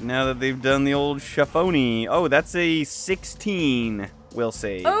right, now that they've done the old shuffoni. Oh, that's a 16 will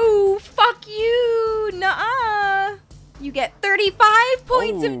save. Oh, fuck you! Nuh-uh! You get 35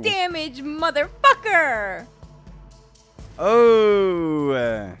 points Oh. of damage, motherfucker!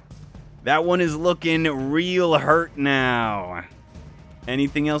 Oh, that one is looking real hurt now.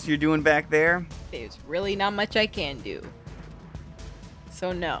 Anything else you're doing back there? There's really not much I can do.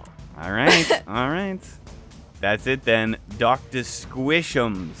 So no. All right, all right. That's it then. Dr.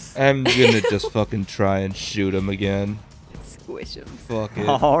 Squishums. I'm gonna just fucking try and shoot him again. Squish him. Fuck it.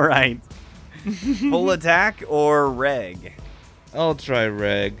 All right. Full attack or reg? I'll try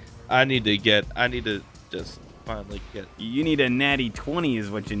reg. I need to just finally get. You need a natty 20 is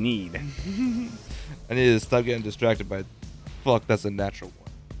what you need. I need to stop getting distracted by. Fuck, that's a natural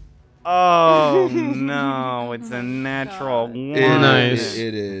one. Oh no, it's a natural God. one. Nice.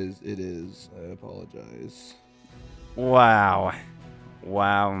 It is. I apologize. Wow.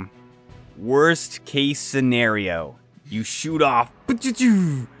 Worst case scenario. You shoot off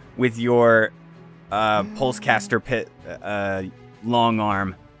with your pulsecaster pit long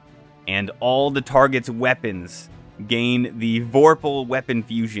arm, and all the target's weapons gain the Vorpal weapon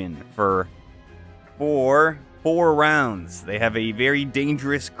fusion for 4 rounds. They have a very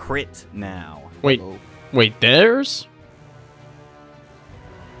dangerous crit now. Wait, Oh. wait, theirs?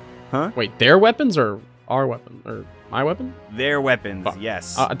 Huh? Wait, their weapons or our weapon or my weapon? Their weapons, Fuck.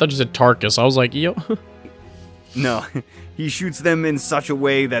 yes. I thought you said Tarkus. I was like, yo. No, he shoots them in such a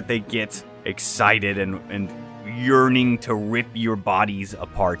way that they get excited and yearning to rip your bodies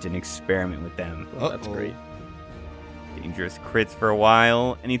apart and experiment with them. That's Uh-oh. great. Dangerous crits for a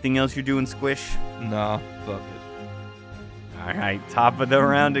while. Anything else you're doing, Squish? Nah, fuck it. All right, top of the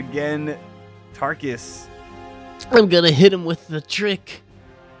round again. Tarkus. I'm gonna hit him with the trick.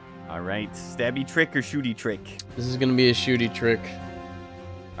 All right, stabby trick or shooty trick? This is gonna be a shooty trick.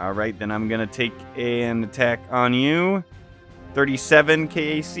 All right, then I'm going to take an attack on you. 37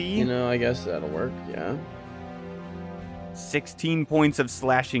 KAC. You know, I guess that'll work. Yeah. 16 points of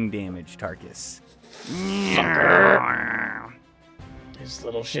slashing damage, Tarkus. This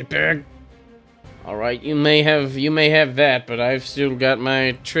little shitbag. All right, you may have that, but I've still got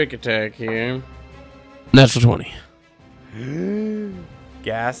my trick attack here. Natural 20.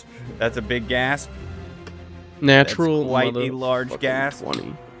 Gasp. That's a big gasp. Natural. quite a large motherfucking gasp.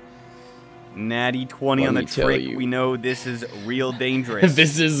 20. Natty 20 on Let the me tell trick. you. We know this is real dangerous.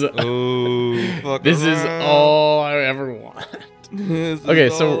 this is Oh, fuck this is around. all I ever want. This is Okay,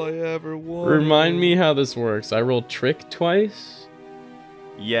 so all I ever wanted. Remind me how this works. I roll trick twice.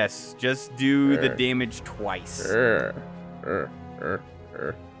 Yes, just do the Sure. damage twice.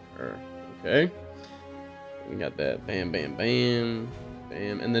 Okay. We got that. Bam, bam, bam,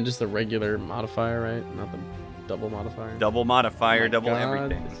 bam, and then just the regular modifier, right? Not the double modifier. Double modifier, Oh my double God,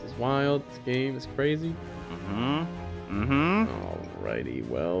 everything. This is wild. This game is crazy. Mm-hmm. Mm-hmm. Alrighty.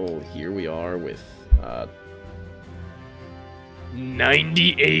 Well, here we are with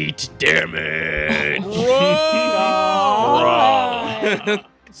 98 damage.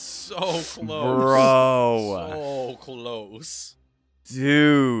 So close. Bro. So close.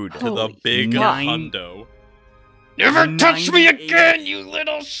 Dude. To the Holy big fuck. hundo. Never touch me 98. again, you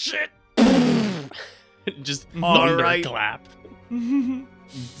little shit. just All right. thunderclap.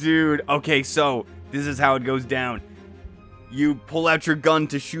 Dude, okay, so this is how it goes down. You pull out your gun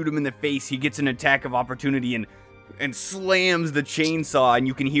to shoot him in the face. He gets an attack of opportunity and slams the chainsaw, and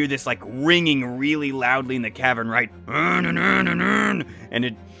you can hear this like ringing really loudly in the cavern, right? And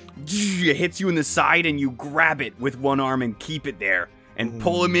it hits you in the side, and you grab it with one arm and keep it there, and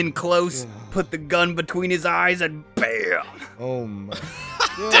pull him in close. Put the gun between his eyes, and bam! Oh my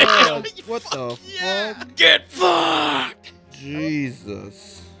god. What the fuck? Get fucked.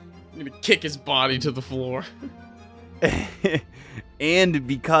 Jesus. I'm gonna kick his body to the floor. And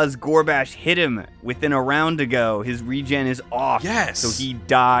because Gorbash hit him within a round ago, his regen is off. Yes. So he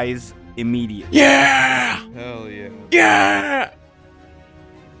dies immediately. Yeah. Hell yeah. Yeah.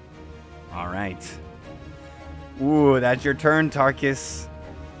 All right. Ooh, that's your turn, Tarkus.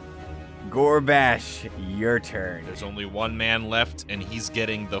 Gorbash, your turn. There's only one man left, and he's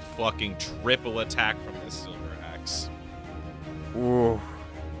getting the fucking triple attack from this silver axe. Ooh.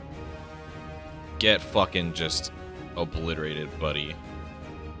 Get fucking just obliterated, buddy.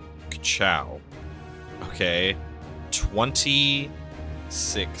 Ciao. Okay.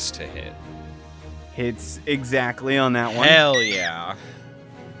 26 to hit. Hits exactly on that one. Hell yeah.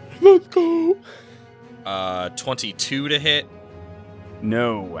 Let's go. 22 to hit,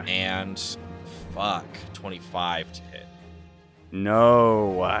 No. and fuck, 25 to hit.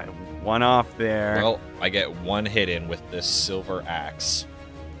 No. One off there. Well, I get one hit in with this silver axe.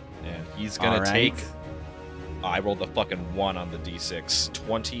 And he's gonna All right. take. I rolled the fucking 1 on the d6.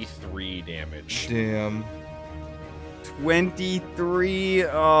 23 damage. Damn. 23.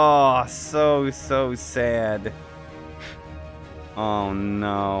 Oh, so sad. Oh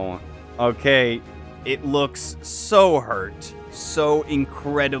no. Okay, it looks so hurt. So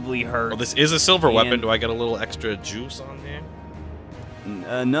incredibly hurt. Well, this is a silver And- weapon. Do I get a little extra juice on there?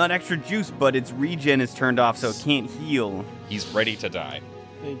 Not extra juice, but its regen is turned off, so it can't heal. He's ready to die.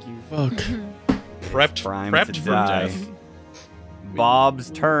 Thank you. Fuck. Prepped, Primed prepped to for die. death. Bob's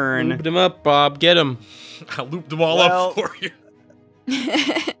turn. Looped him up, Bob. Get him. I looped them all Well- up for you.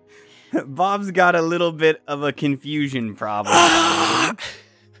 Bob's got a little bit of a confusion problem.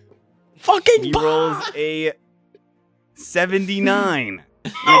 Fucking He Bob. rolls a 79,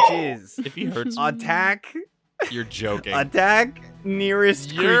 which is If he hurts me, attack you're joking.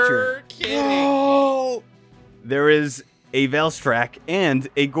 nearest creature. You're kidding. There is a Velstrak and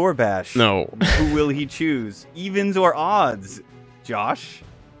a Gorbash. No. Who will he choose? Evens or odds? Josh?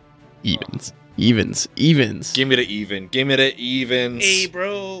 Evens. Give me the even. Give me the evens. Hey,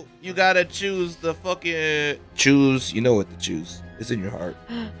 bro, you gotta choose the fucking. Choose. You know what to choose. It's in your heart.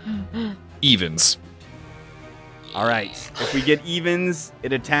 Evens. All right. If we get evens,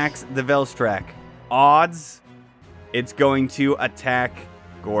 it attacks the Velstrak. Odds, it's going to attack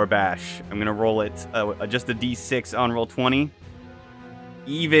Gorbash. I'm gonna roll it. Just a D6 on roll 20.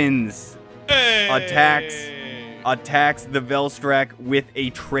 Evens. Attacks the Velstrak with a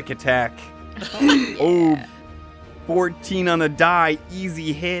trick attack. Oh, 14 on the die.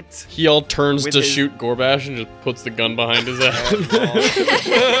 Easy hit. He all turns With to his- shoot Gorbash and just puts the gun behind his head.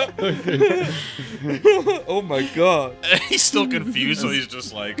 Oh my god. He's still confused, so he's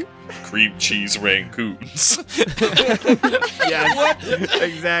just like, cream cheese rangoons. Yes,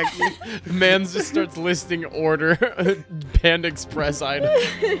 exactly. Man just starts listing order Panda Express items.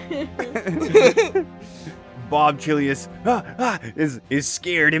 Bob Chilius is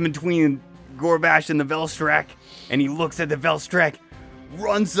scared in between Gorbash and the Velstrak, and he looks at the Velstrak,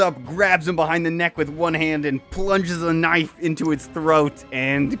 runs up, grabs him behind the neck with one hand, and plunges a knife into its throat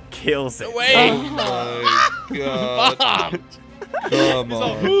and kills it. Oh my god. Bob! Come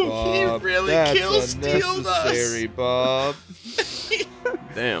on, He Bob. really That's kill stealed us. unnecessary, Bob.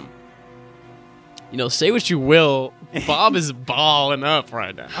 Damn. You know, say what you will, Bob is balling up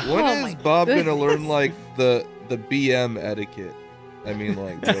right now. When Oh is my Bob gonna goodness. learn like the BM etiquette? I mean,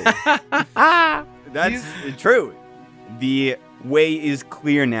 like, really. That's true. The way is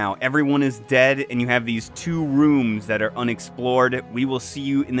clear now. Everyone is dead, and you have these 2 rooms that are unexplored. We will see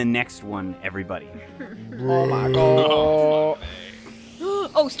you in the next one, everybody. Oh my god.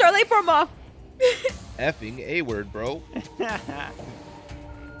 Oh, Starlight form off. effing A word, bro.